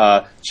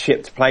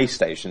chipped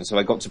PlayStation, so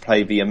I got to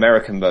play the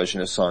American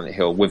version of Silent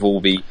Hill with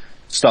all the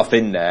stuff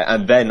in there,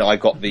 and then I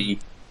got the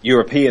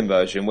European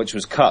version, which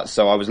was cut,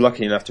 so I was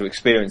lucky enough to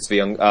experience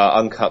the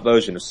uncut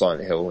version of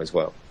Silent Hill as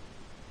well.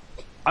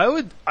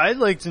 I'd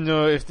like to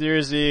know if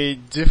there's a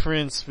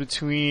difference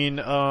between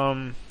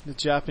the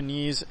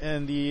Japanese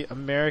and the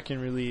American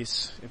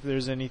release, if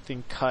there's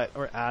anything cut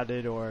or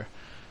added or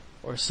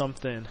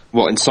something.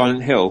 What, in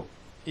Silent Hill?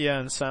 Yeah,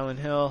 in Silent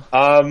Hill.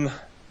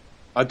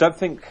 I don't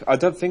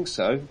think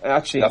so.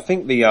 Actually, I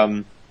think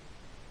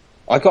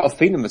I got a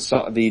feeling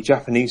the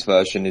Japanese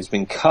version has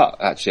been cut,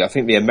 actually. I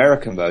think the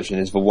American version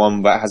is the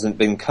one that hasn't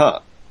been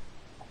cut.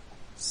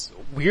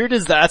 Weird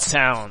as that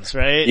sounds,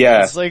 right?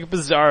 Yeah. It's like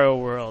Bizarro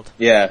World.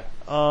 Yeah.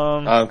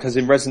 Cause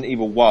in Resident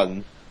Evil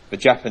 1, the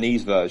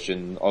Japanese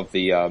version of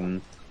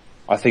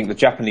I think the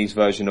Japanese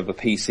version of the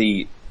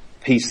PC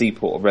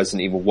port of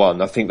Resident Evil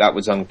 1, I think that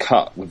was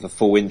uncut with the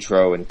full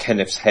intro and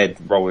Kenneth's head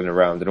rolling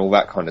around and all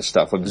that kind of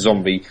stuff. When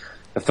the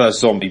first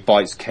zombie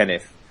bites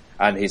Kenneth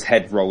and his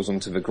head rolls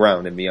onto the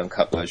ground in the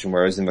uncut version,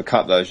 whereas in the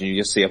cut version you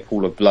just see a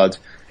pool of blood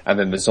and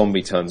then the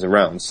zombie turns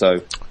around. So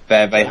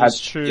they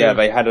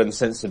had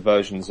uncensored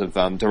versions of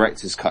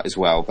director's cut as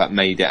well that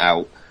made it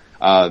out.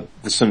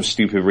 For some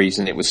stupid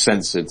reason it was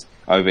censored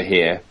over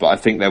here, but I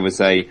think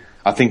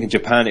in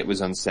Japan it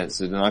was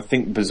uncensored, and I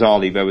think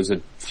bizarrely there was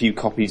a few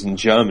copies in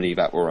Germany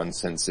that were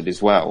uncensored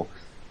as well,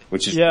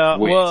 which is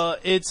weird. Well,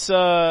 it's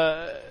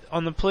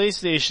on the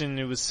PlayStation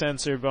it was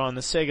censored, but on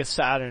the Sega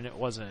Saturn it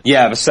wasn't.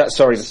 Yeah, the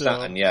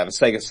Saturn. Yeah, the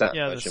Sega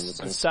Saturn version was.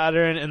 The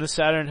Saturn, and the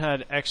Saturn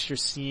had extra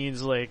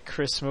scenes like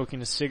Chris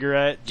smoking a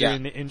cigarette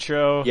during the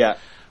intro. Yeah.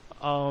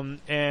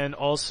 And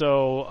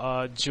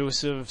also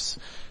Joseph's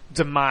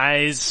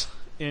demise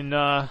in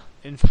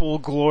full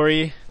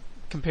glory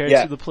compared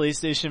to the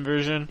PlayStation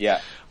version.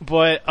 Yeah.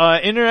 But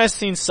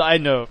interesting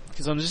side note,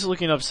 because I'm just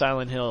looking up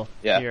Silent Hill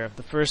here,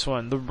 the first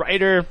one. The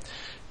writer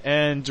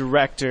and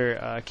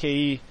director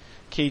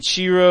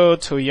Keiichiro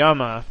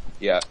Toyama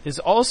is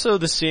also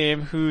the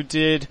same who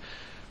did,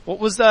 what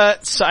was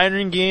that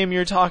Siren game you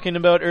were talking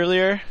about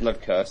earlier?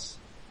 Blood Curse.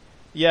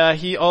 Yeah,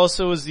 he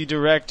also was the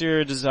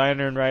director,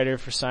 designer, and writer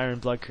for Siren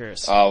Blood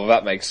Curse. Oh, well,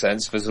 that makes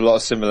sense. There's a lot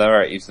of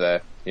similarities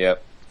there. Yeah.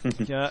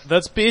 Yeah,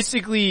 that's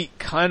basically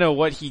kind of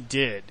what he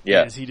did.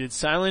 Yeah. He did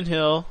Silent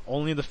Hill,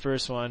 only the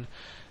first one.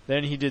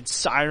 Then he did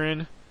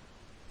Siren,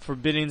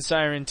 Forbidden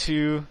Siren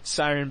 2,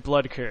 Siren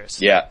Blood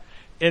Curse. Yeah.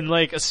 In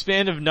like a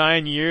span of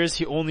 9 years,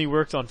 he only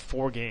worked on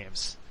 4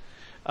 games.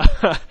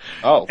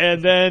 Oh.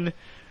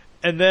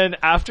 And then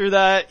after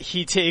that,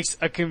 he takes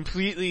a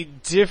completely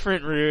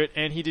different route,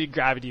 and he did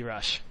Gravity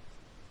Rush.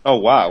 Oh,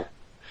 wow.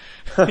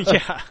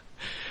 Yeah.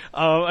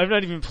 I've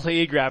not even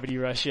played Gravity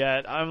Rush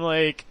yet. I'm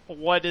like,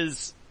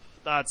 that's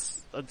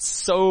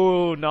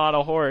so not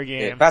a horror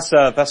game. Yeah, that's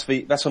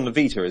on the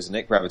Vita, isn't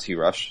it? Gravity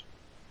Rush.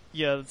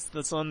 Yeah,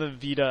 that's on the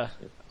Vita.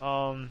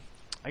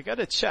 I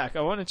gotta check.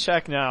 I want to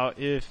check now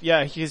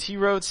because he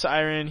wrote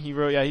Siren, he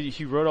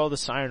wrote all the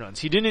Siren ones.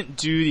 He didn't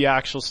do the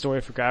actual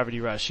story for Gravity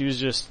Rush. He was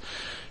just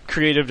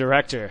creative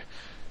director.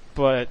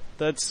 But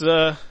that's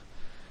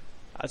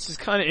just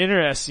kind of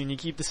interesting. You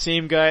keep the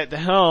same guy at the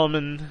helm,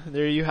 and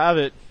there you have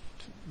it,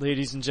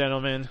 ladies and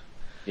gentlemen.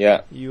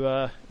 Yeah.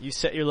 You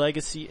set your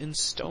legacy in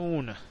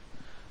stone.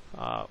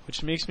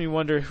 Which makes me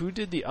wonder who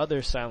did the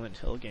other Silent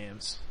Hill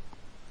games.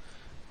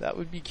 That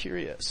would be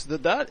curious.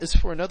 That is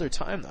for another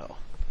time though.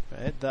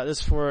 Right? That is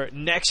for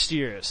next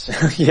year's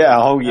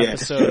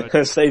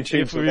episode. Stay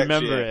tuned if for we next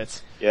remember year.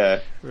 it. Yeah.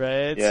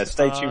 Right? Yeah,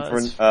 stay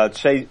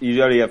tuned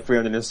you only have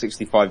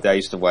 365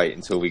 days to wait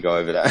until we go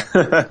over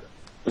that.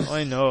 Oh,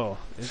 I know.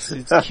 It's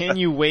can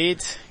you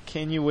wait?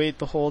 Can you wait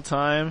the whole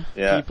time,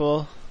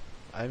 people?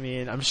 I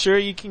mean, I'm sure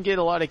you can get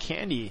a lot of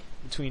candy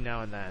between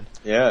now and then.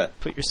 Yeah.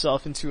 Put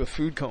yourself into a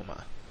food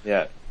coma.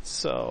 Yeah.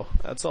 So,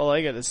 that's all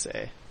I gotta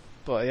say.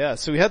 But yeah,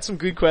 so we had some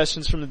good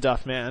questions from the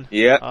Duff Man.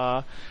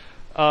 Yeah.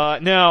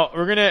 Now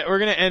we're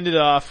gonna end it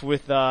off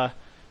with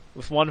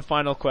one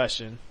final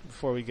question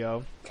before we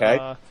go.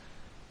 Okay.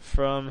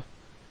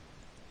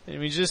 And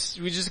we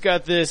just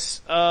got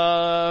this from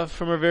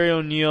our very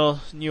own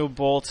Neil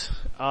Bolt.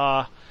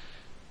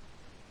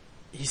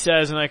 He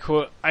says, and I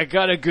quote, "I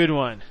got a good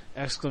one!"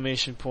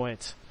 Exclamation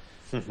point.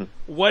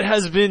 What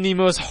has been the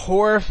most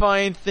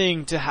horrifying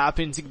thing to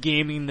happen to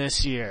gaming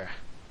this year?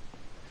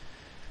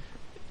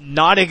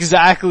 Not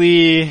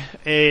exactly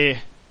a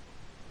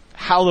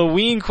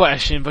Halloween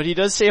question, but he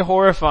does say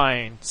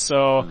horrifying,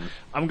 so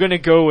I'm gonna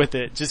go with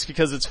it just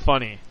because it's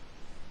funny.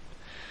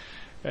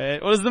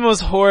 Right? What is the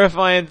most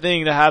horrifying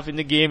thing to happen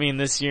to gaming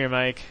this year,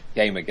 Mike?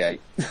 Gamergate.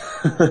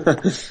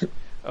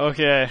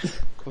 Okay.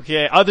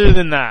 Other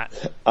than that,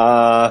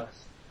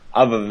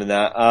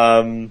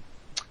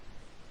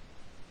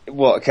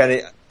 what can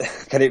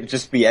it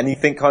just be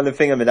anything kind of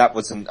thing? I mean, that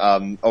wasn't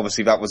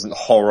obviously that wasn't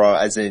horror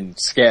as in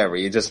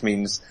scary. It just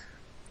means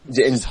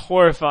it's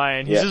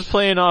horrifying. He's just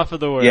playing off of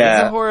the word.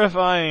 Yeah. It's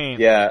horrifying.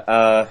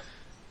 Yeah.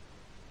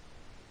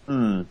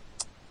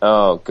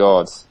 Oh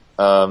God.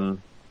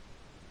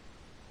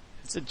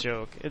 It's a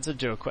joke. It's a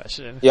joke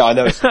question. Yeah, I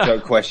know it's a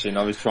joke question.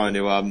 I was trying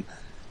to,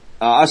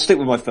 I'll stick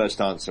with my first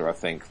answer, I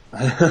think.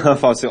 I'll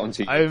pass it on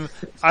to you.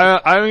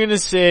 I'm gonna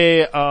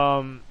say,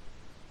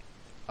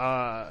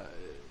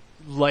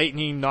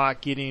 Lightning not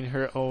getting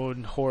her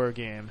own horror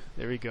game.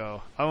 There we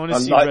go. I want to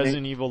see Lightning.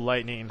 Resident Evil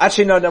Lightning.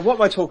 Actually, no, what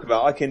am I talking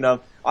about? I can,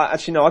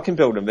 I can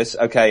build on this.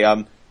 Okay,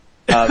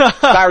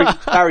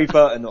 Barry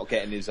Burton not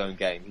getting his own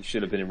game. He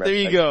should have been in There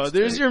Resident you go. Evil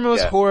There's 2. your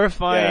most Yeah.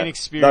 horrifying Yeah.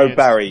 experience, No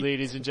Barry.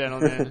 ladies and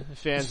gentlemen,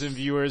 fans and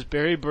viewers.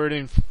 Barry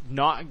Burton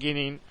not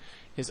getting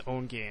his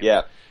own game. Yeah,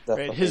 Right?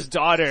 definitely. His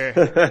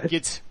daughter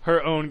gets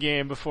her own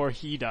game before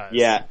he does.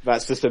 Yeah,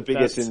 that's just the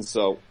biggest That's-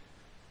 insult.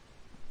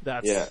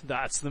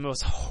 That's the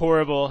most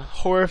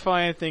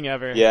horrifying thing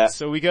ever. Yeah.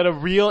 So we got a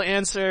real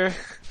answer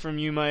from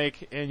you,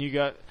 Mike, and you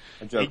got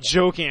a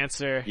joke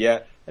answer. Yeah.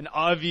 An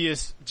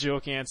obvious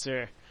joke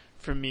answer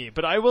from me.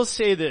 But I will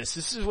say this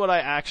is what I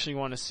actually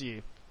want to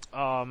see.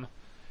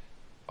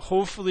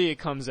 Hopefully it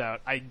comes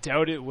out. I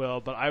doubt it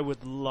will, but I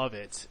would love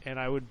it. And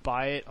I would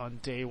buy it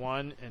on day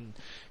one. And,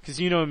 cause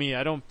you know me,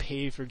 I don't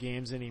pay for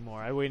games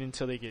anymore. I wait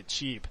until they get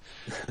cheap.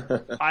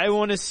 I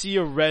want to see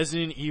a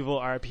Resident Evil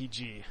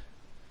RPG.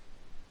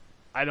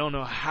 I don't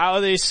know how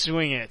they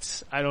swing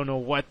it. I don't know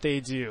what they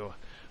do.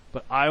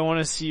 But I want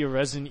to see a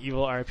Resident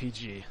Evil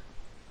RPG.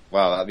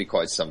 Wow, that'd be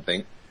quite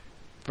something.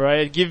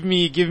 Right? Give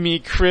me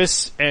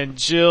Chris and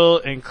Jill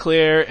and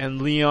Claire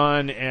and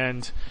Leon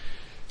and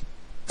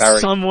Barry.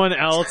 someone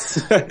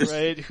else,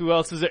 right? Who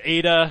else is there?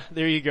 Ada.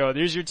 There you go.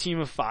 There's your team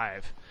of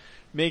 5.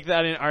 Make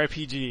that an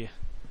RPG.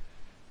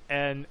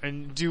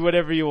 And do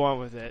whatever you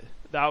want with it.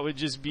 That would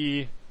just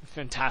be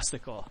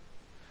fantastical.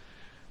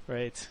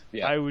 Right?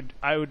 Yeah.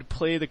 I would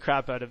play the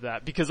crap out of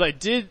that because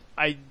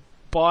I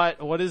bought,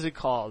 what is it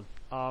called?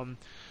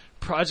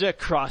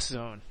 Project Cross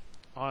Zone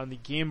on the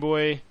Game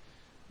Boy,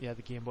 the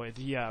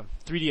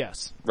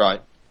 3DS.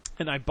 Right.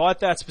 And I bought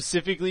that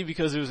specifically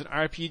because it was an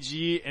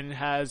RPG and it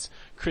has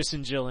Chris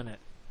and Jill in it.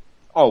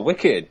 Oh,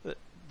 wicked.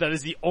 That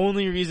is the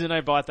only reason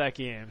I bought that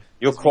game.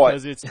 You're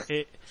quite, Because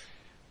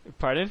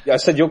pardon? I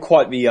said you're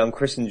quite the,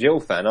 Chris and Jill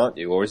fan, aren't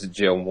you? Or is it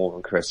Jill more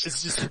than Chris?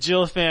 It's just a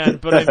Jill fan,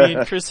 but I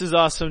mean, Chris is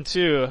awesome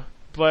too.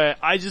 But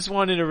I just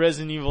wanted a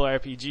Resident Evil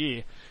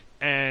RPG.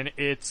 And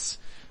it's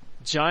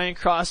giant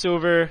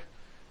crossover,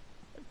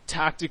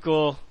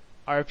 tactical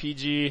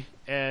RPG,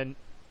 and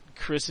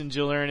Chris and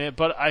Jill are in it.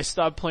 But I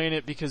stopped playing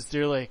it because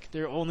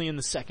they're only in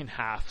the second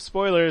half.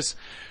 Spoilers,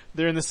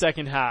 they're in the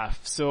second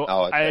half. So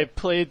okay. I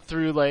played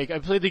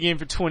the game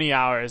for 20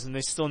 hours and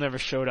they still never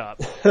showed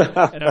up.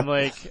 And I'm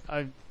like,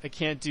 I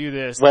can't do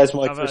this. Where's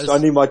my Chris? I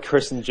need my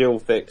Chris and Jill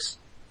fix.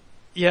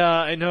 Yeah,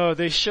 I know.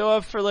 They show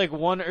up for like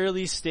one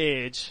early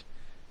stage,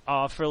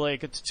 for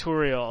like a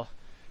tutorial,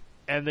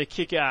 and they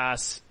kick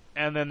ass,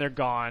 and then they're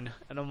gone.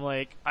 And I'm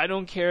like, I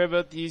don't care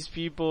about these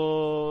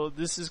people.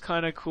 This is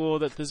kind of cool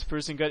that this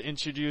person got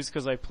introduced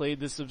because I played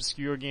this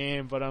obscure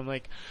game, but I'm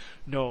like,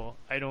 no,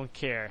 I don't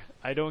care.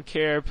 I don't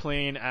care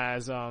playing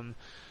as,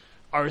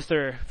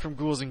 Arthur from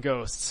Ghouls and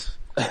Ghosts.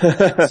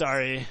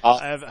 Sorry.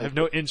 I have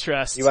no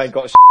interest. You ain't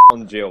got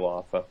on Jill,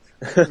 Arthur.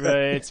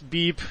 Right,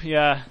 beep,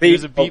 yeah. Beep.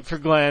 There's a beep for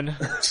Glenn.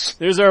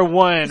 There's our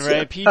one,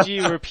 right?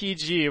 PG, we're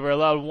PG. We're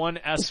allowed one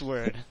S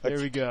word. There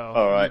we go.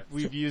 Alright.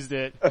 We've used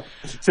it.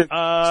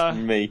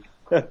 Me.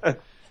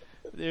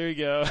 There we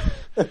go.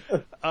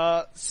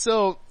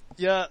 So,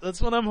 yeah,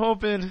 that's what I'm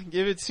hoping.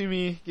 Give it to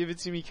me,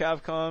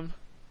 Capcom.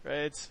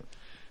 Right?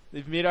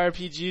 They've made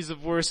RPGs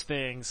of worse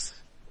things.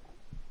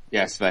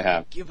 Yes, they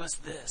have. Give us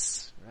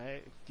this,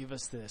 right? Give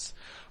us this.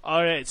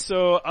 Alright,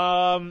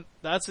 so,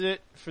 that's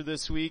it for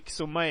this week.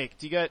 So Mike,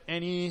 do you got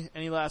any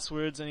last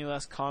words, any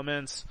last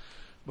comments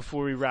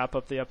before we wrap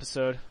up the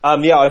episode?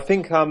 Yeah, I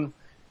think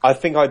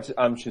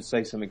I should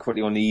say something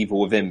quickly on the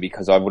Evil Within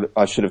because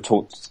I should have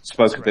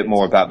spoke a bit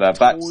more about that.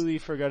 Totally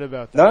forgot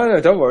about that. No,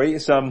 don't worry.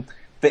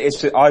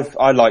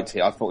 I liked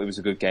it. I thought it was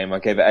a good game. I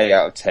gave it 8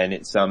 out of 10.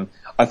 It's,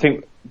 I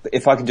think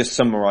if I can just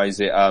summarize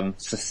it,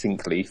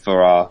 succinctly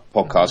for our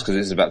podcast because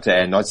it's about to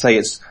end, I'd say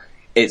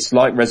it's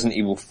like Resident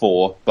Evil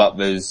 4, but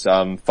there's,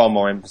 far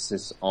more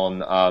emphasis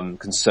on,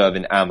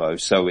 conserving ammo.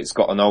 So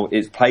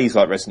it plays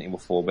like Resident Evil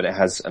 4, but it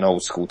has an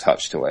old school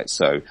touch to it.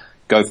 So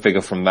go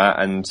figure from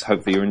that and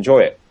hopefully you enjoy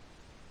it.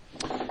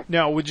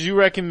 Now, would you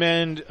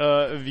recommend,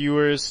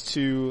 viewers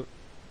to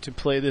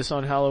play this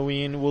on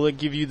Halloween? Will it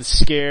give you the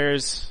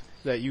scares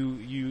that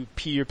you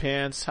pee your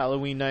pants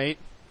Halloween night?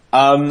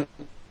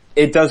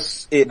 It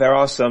does, there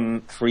are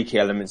some freaky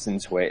elements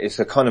into it. It's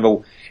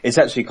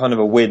actually kind of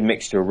a weird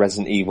mixture of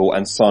Resident Evil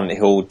and Silent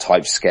Hill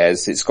type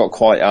scares. It's got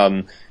quite,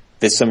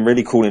 there's some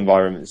really cool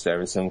environments there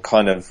and some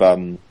kind of,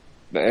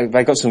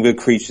 they got some good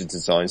creature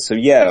designs. So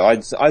yeah,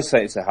 I'd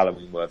say it's a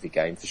Halloween worthy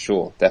game for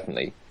sure,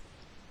 definitely.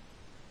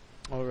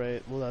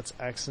 Alright, well that's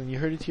excellent. You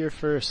heard it here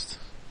first,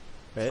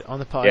 right? On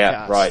the podcast.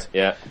 Yeah, right,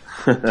 yeah.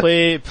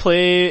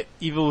 play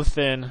Evil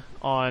Within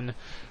on,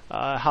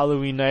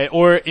 Halloween night,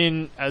 or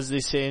as they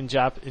say in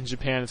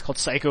Japan, it's called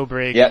Psycho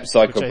Break. Yep,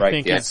 Psycho which Break, I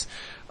think yeah. is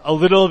a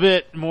little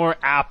bit more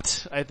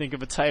apt, I think,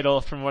 of a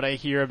title from what I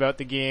hear about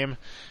the game.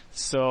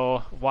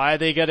 So why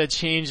they gotta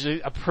change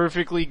a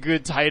perfectly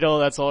good title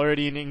that's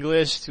already in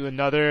English to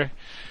another?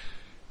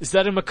 Is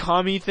that a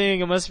Mikami thing?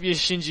 It must be a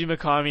Shinji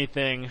Mikami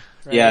thing.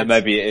 Right? Yeah,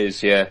 maybe it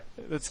is, yeah.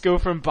 Let's go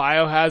from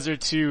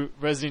Biohazard to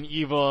Resident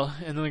Evil,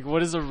 and like,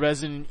 what is a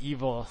Resident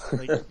Evil?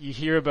 Like, you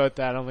hear about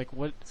that, I'm like,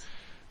 what?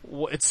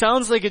 It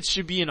sounds like it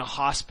should be in a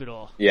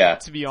hospital. Yeah.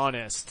 To be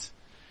honest.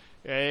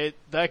 Right?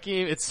 That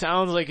game, it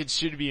sounds like it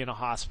should be in a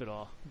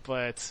hospital,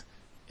 but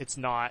it's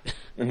not.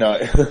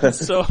 No.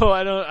 So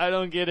I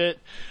don't get it.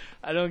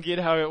 I don't get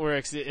how it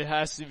works. It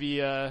has to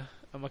be a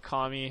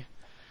Mikamiism.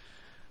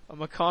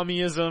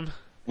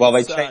 Well,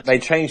 they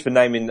changed the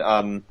name in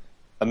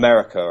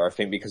America, I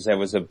think, because there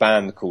was a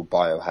band called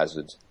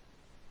Biohazard.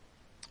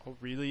 Oh,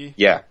 really?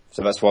 Yeah,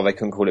 so that's why they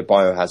couldn't call it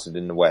Biohazard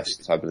in the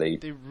West, I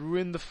believe. They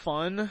ruined the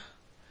fun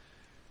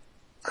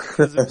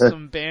because of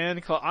some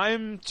band called...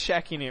 I'm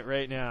checking it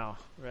right now,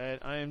 right?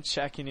 I am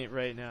checking it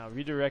right now.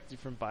 Redirected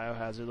from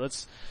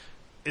Biohazard.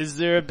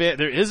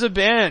 There is a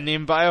band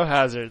named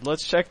Biohazard.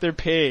 Let's check their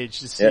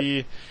page to see...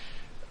 Yep.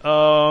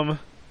 Oh,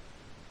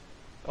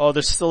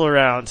 they're still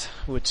around,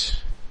 which...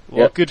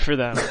 Well, yep. Good for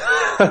them.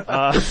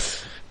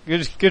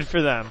 Good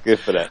for them. Good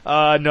for them.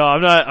 No,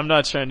 I'm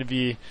not trying to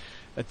be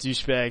a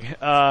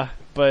douchebag.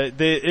 But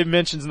it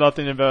mentions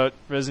nothing about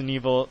Resident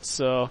Evil,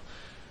 so,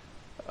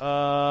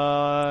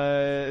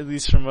 at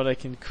least from what I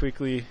can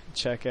quickly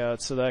check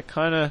out. So that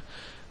kinda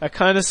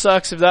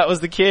sucks if that was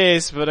the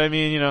case, but I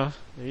mean,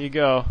 there you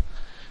go.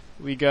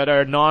 We got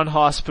our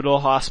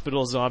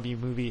hospital zombie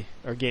movie,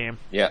 or game.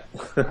 Yeah.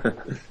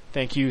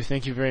 Thank you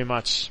very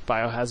much,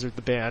 Biohazard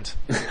the band.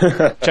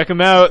 Check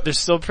them out. They're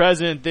still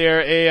present.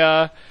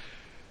 They're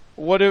they're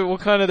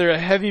a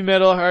heavy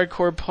metal,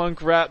 hardcore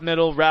punk, rap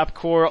metal,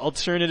 rapcore,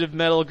 alternative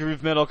metal,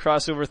 groove metal,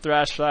 crossover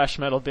thrash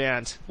metal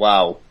band.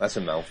 Wow, that's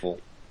a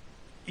mouthful.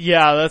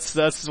 Yeah,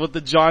 that's what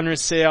the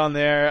genres say on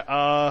there.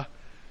 I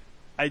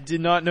did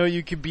not know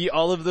you could be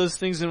all of those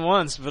things in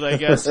once, but I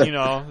guess,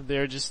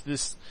 they're just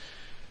this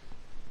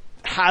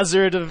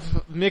hazard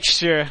of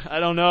mixture. I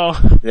don't know.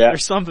 Yeah. Or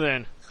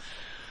something.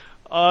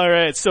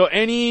 Alright, so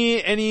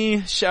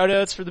any shout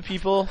outs for the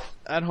people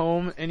at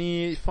home?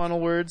 Any final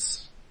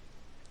words?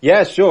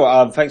 Yeah,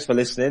 sure. Thanks for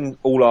listening.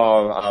 All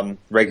our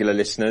regular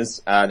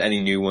listeners and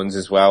any new ones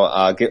as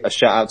well. Give a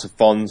shout out to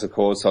Fonz, of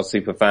course, our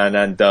super fan,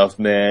 and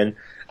Duffman.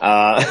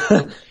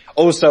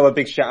 Also a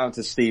big shout out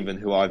to Stephen,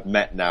 who I've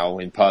met now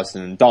in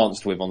person and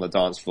danced with on the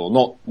dance floor.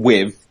 Not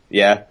with,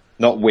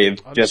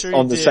 just sure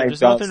on the same dance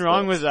floor. There's nothing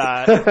wrong with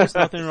that. There's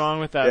nothing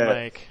wrong with that, yeah.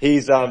 Mike.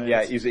 He's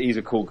he's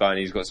a cool guy and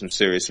he's got some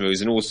serious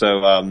moves. And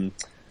also,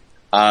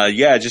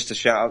 just a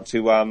shout out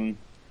to,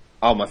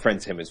 my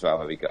friend Tim as well.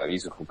 There we go.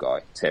 He's a cool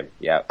guy. Tim.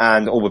 Yeah.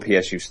 And all the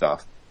PSU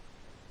staff.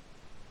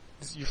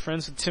 You're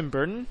friends with Tim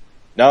Burton?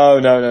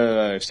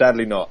 No.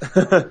 Sadly not.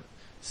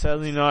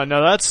 Sadly not.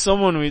 Now that's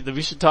someone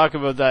we should talk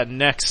about that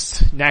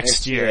next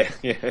year.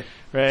 Yeah.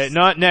 Right?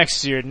 Not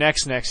next year,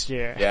 next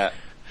year. Yeah.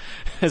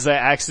 As I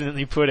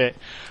accidentally put it.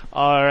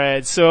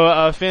 Alright,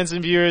 so, fans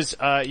and viewers,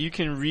 you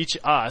can reach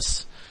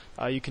us.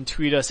 You can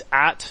tweet us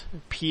at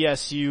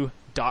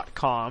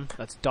psu.com.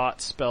 That's dot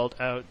spelled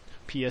out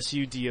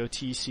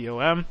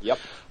PSU.DOTCOM. Yep.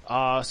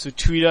 So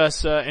tweet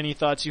us, any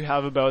thoughts you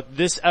have about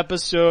this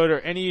episode or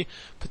any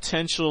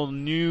potential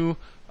new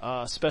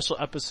special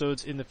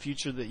episodes in the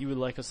future that you would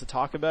like us to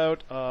talk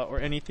about, or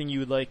anything you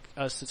would like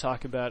us to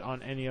talk about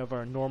on any of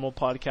our normal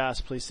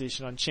podcasts,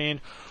 PlayStation Unchained,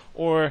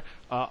 or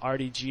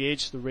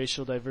RDGH, the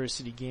Racial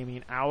Diversity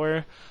Gaming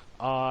Hour.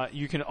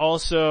 You can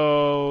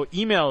also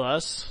email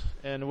us,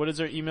 and what is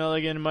our email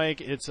again,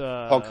 Mike? It's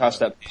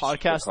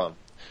podcast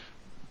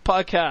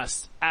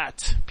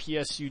at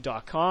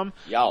psu.com.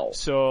 Yo.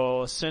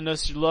 So send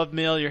us your love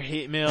mail, your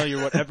hate mail,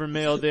 your whatever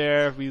mail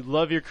there. We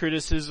love your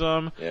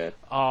criticism. Yeah.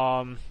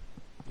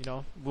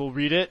 We'll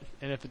read it,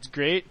 and if it's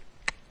great,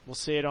 we'll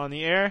say it on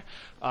the air.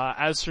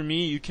 As for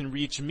me, you can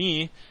reach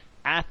me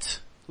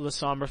at La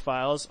Sombre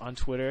Files on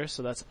Twitter,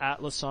 so that's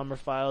at La Sombre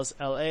Files,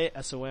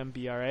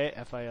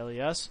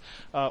 LASOMBRAFILES,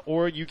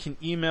 or you can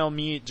email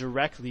me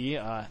directly,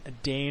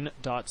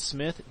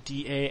 dane.smith,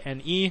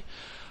 DANE,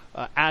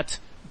 at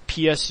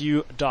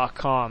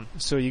psu.com.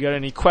 So you got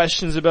any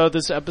questions about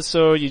this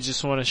episode, you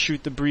just want to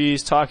shoot the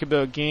breeze, talk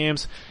about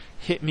games,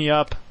 hit me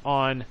up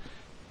on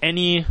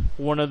any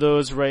one of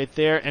those right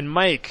there. And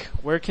Mike,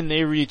 where can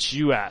they reach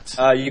you at?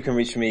 You can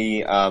reach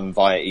me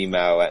via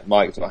email at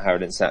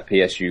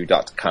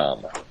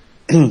mike.harrodance@psu.com.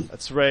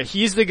 That's right.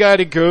 He's the guy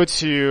to go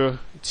to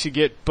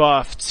get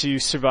buffed to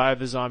survive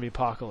the zombie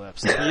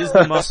apocalypse. He is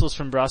the Muscles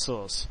from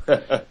Brussels.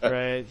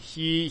 Right?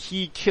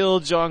 He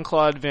killed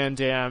Jean-Claude Van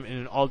Damme in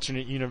an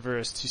alternate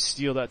universe to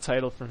steal that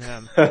title from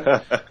him.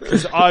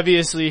 Because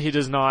obviously he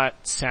does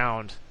not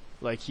sound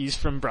like he's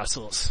from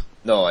Brussels.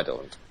 No, I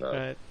don't.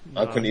 No.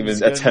 No, I couldn't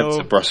even attempt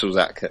a Brussels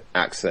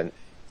accent.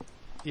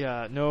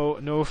 Yeah,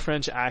 no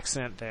French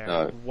accent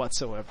there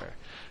whatsoever.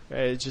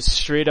 Right, just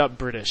straight up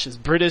British. As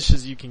British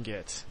as you can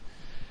get.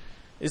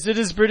 Is it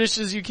as British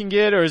as you can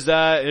get, or is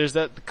that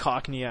the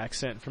Cockney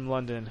accent from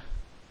London?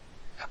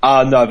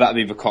 No, that'd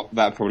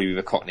probably be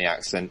the Cockney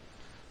accent,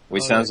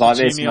 which sounds the like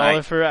this, Jamie mate.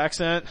 Oliver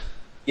accent.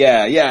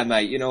 Yeah,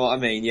 mate. You know what I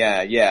mean?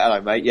 Yeah.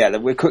 Hello, mate. Yeah,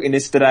 we're cooking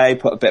this today.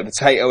 Put a bit of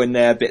potato in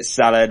there, a bit of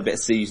salad, a bit of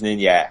seasoning.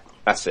 Yeah,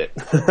 that's it.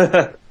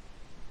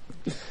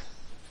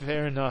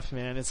 Fair enough,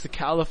 man. It's the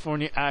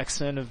California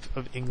accent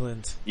of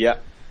England. Yeah.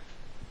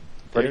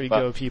 There we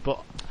go,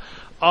 people.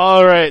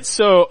 Alright,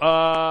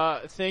 so,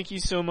 thank you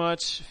so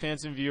much,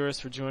 fans and viewers,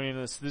 for joining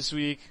us this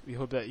week. We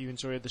hope that you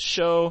enjoyed the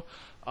show.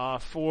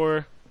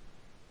 For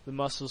the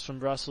Muscles from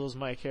Brussels,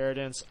 Mike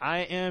Herodens, I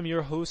am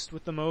your host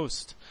with the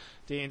most,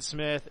 Dane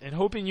Smith, and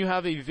hoping you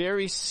have a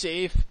very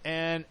safe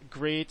and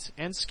great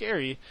and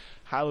scary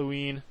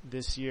Halloween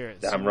this year.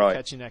 Damn So right.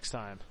 Catch you next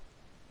time.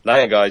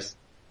 Later, guys.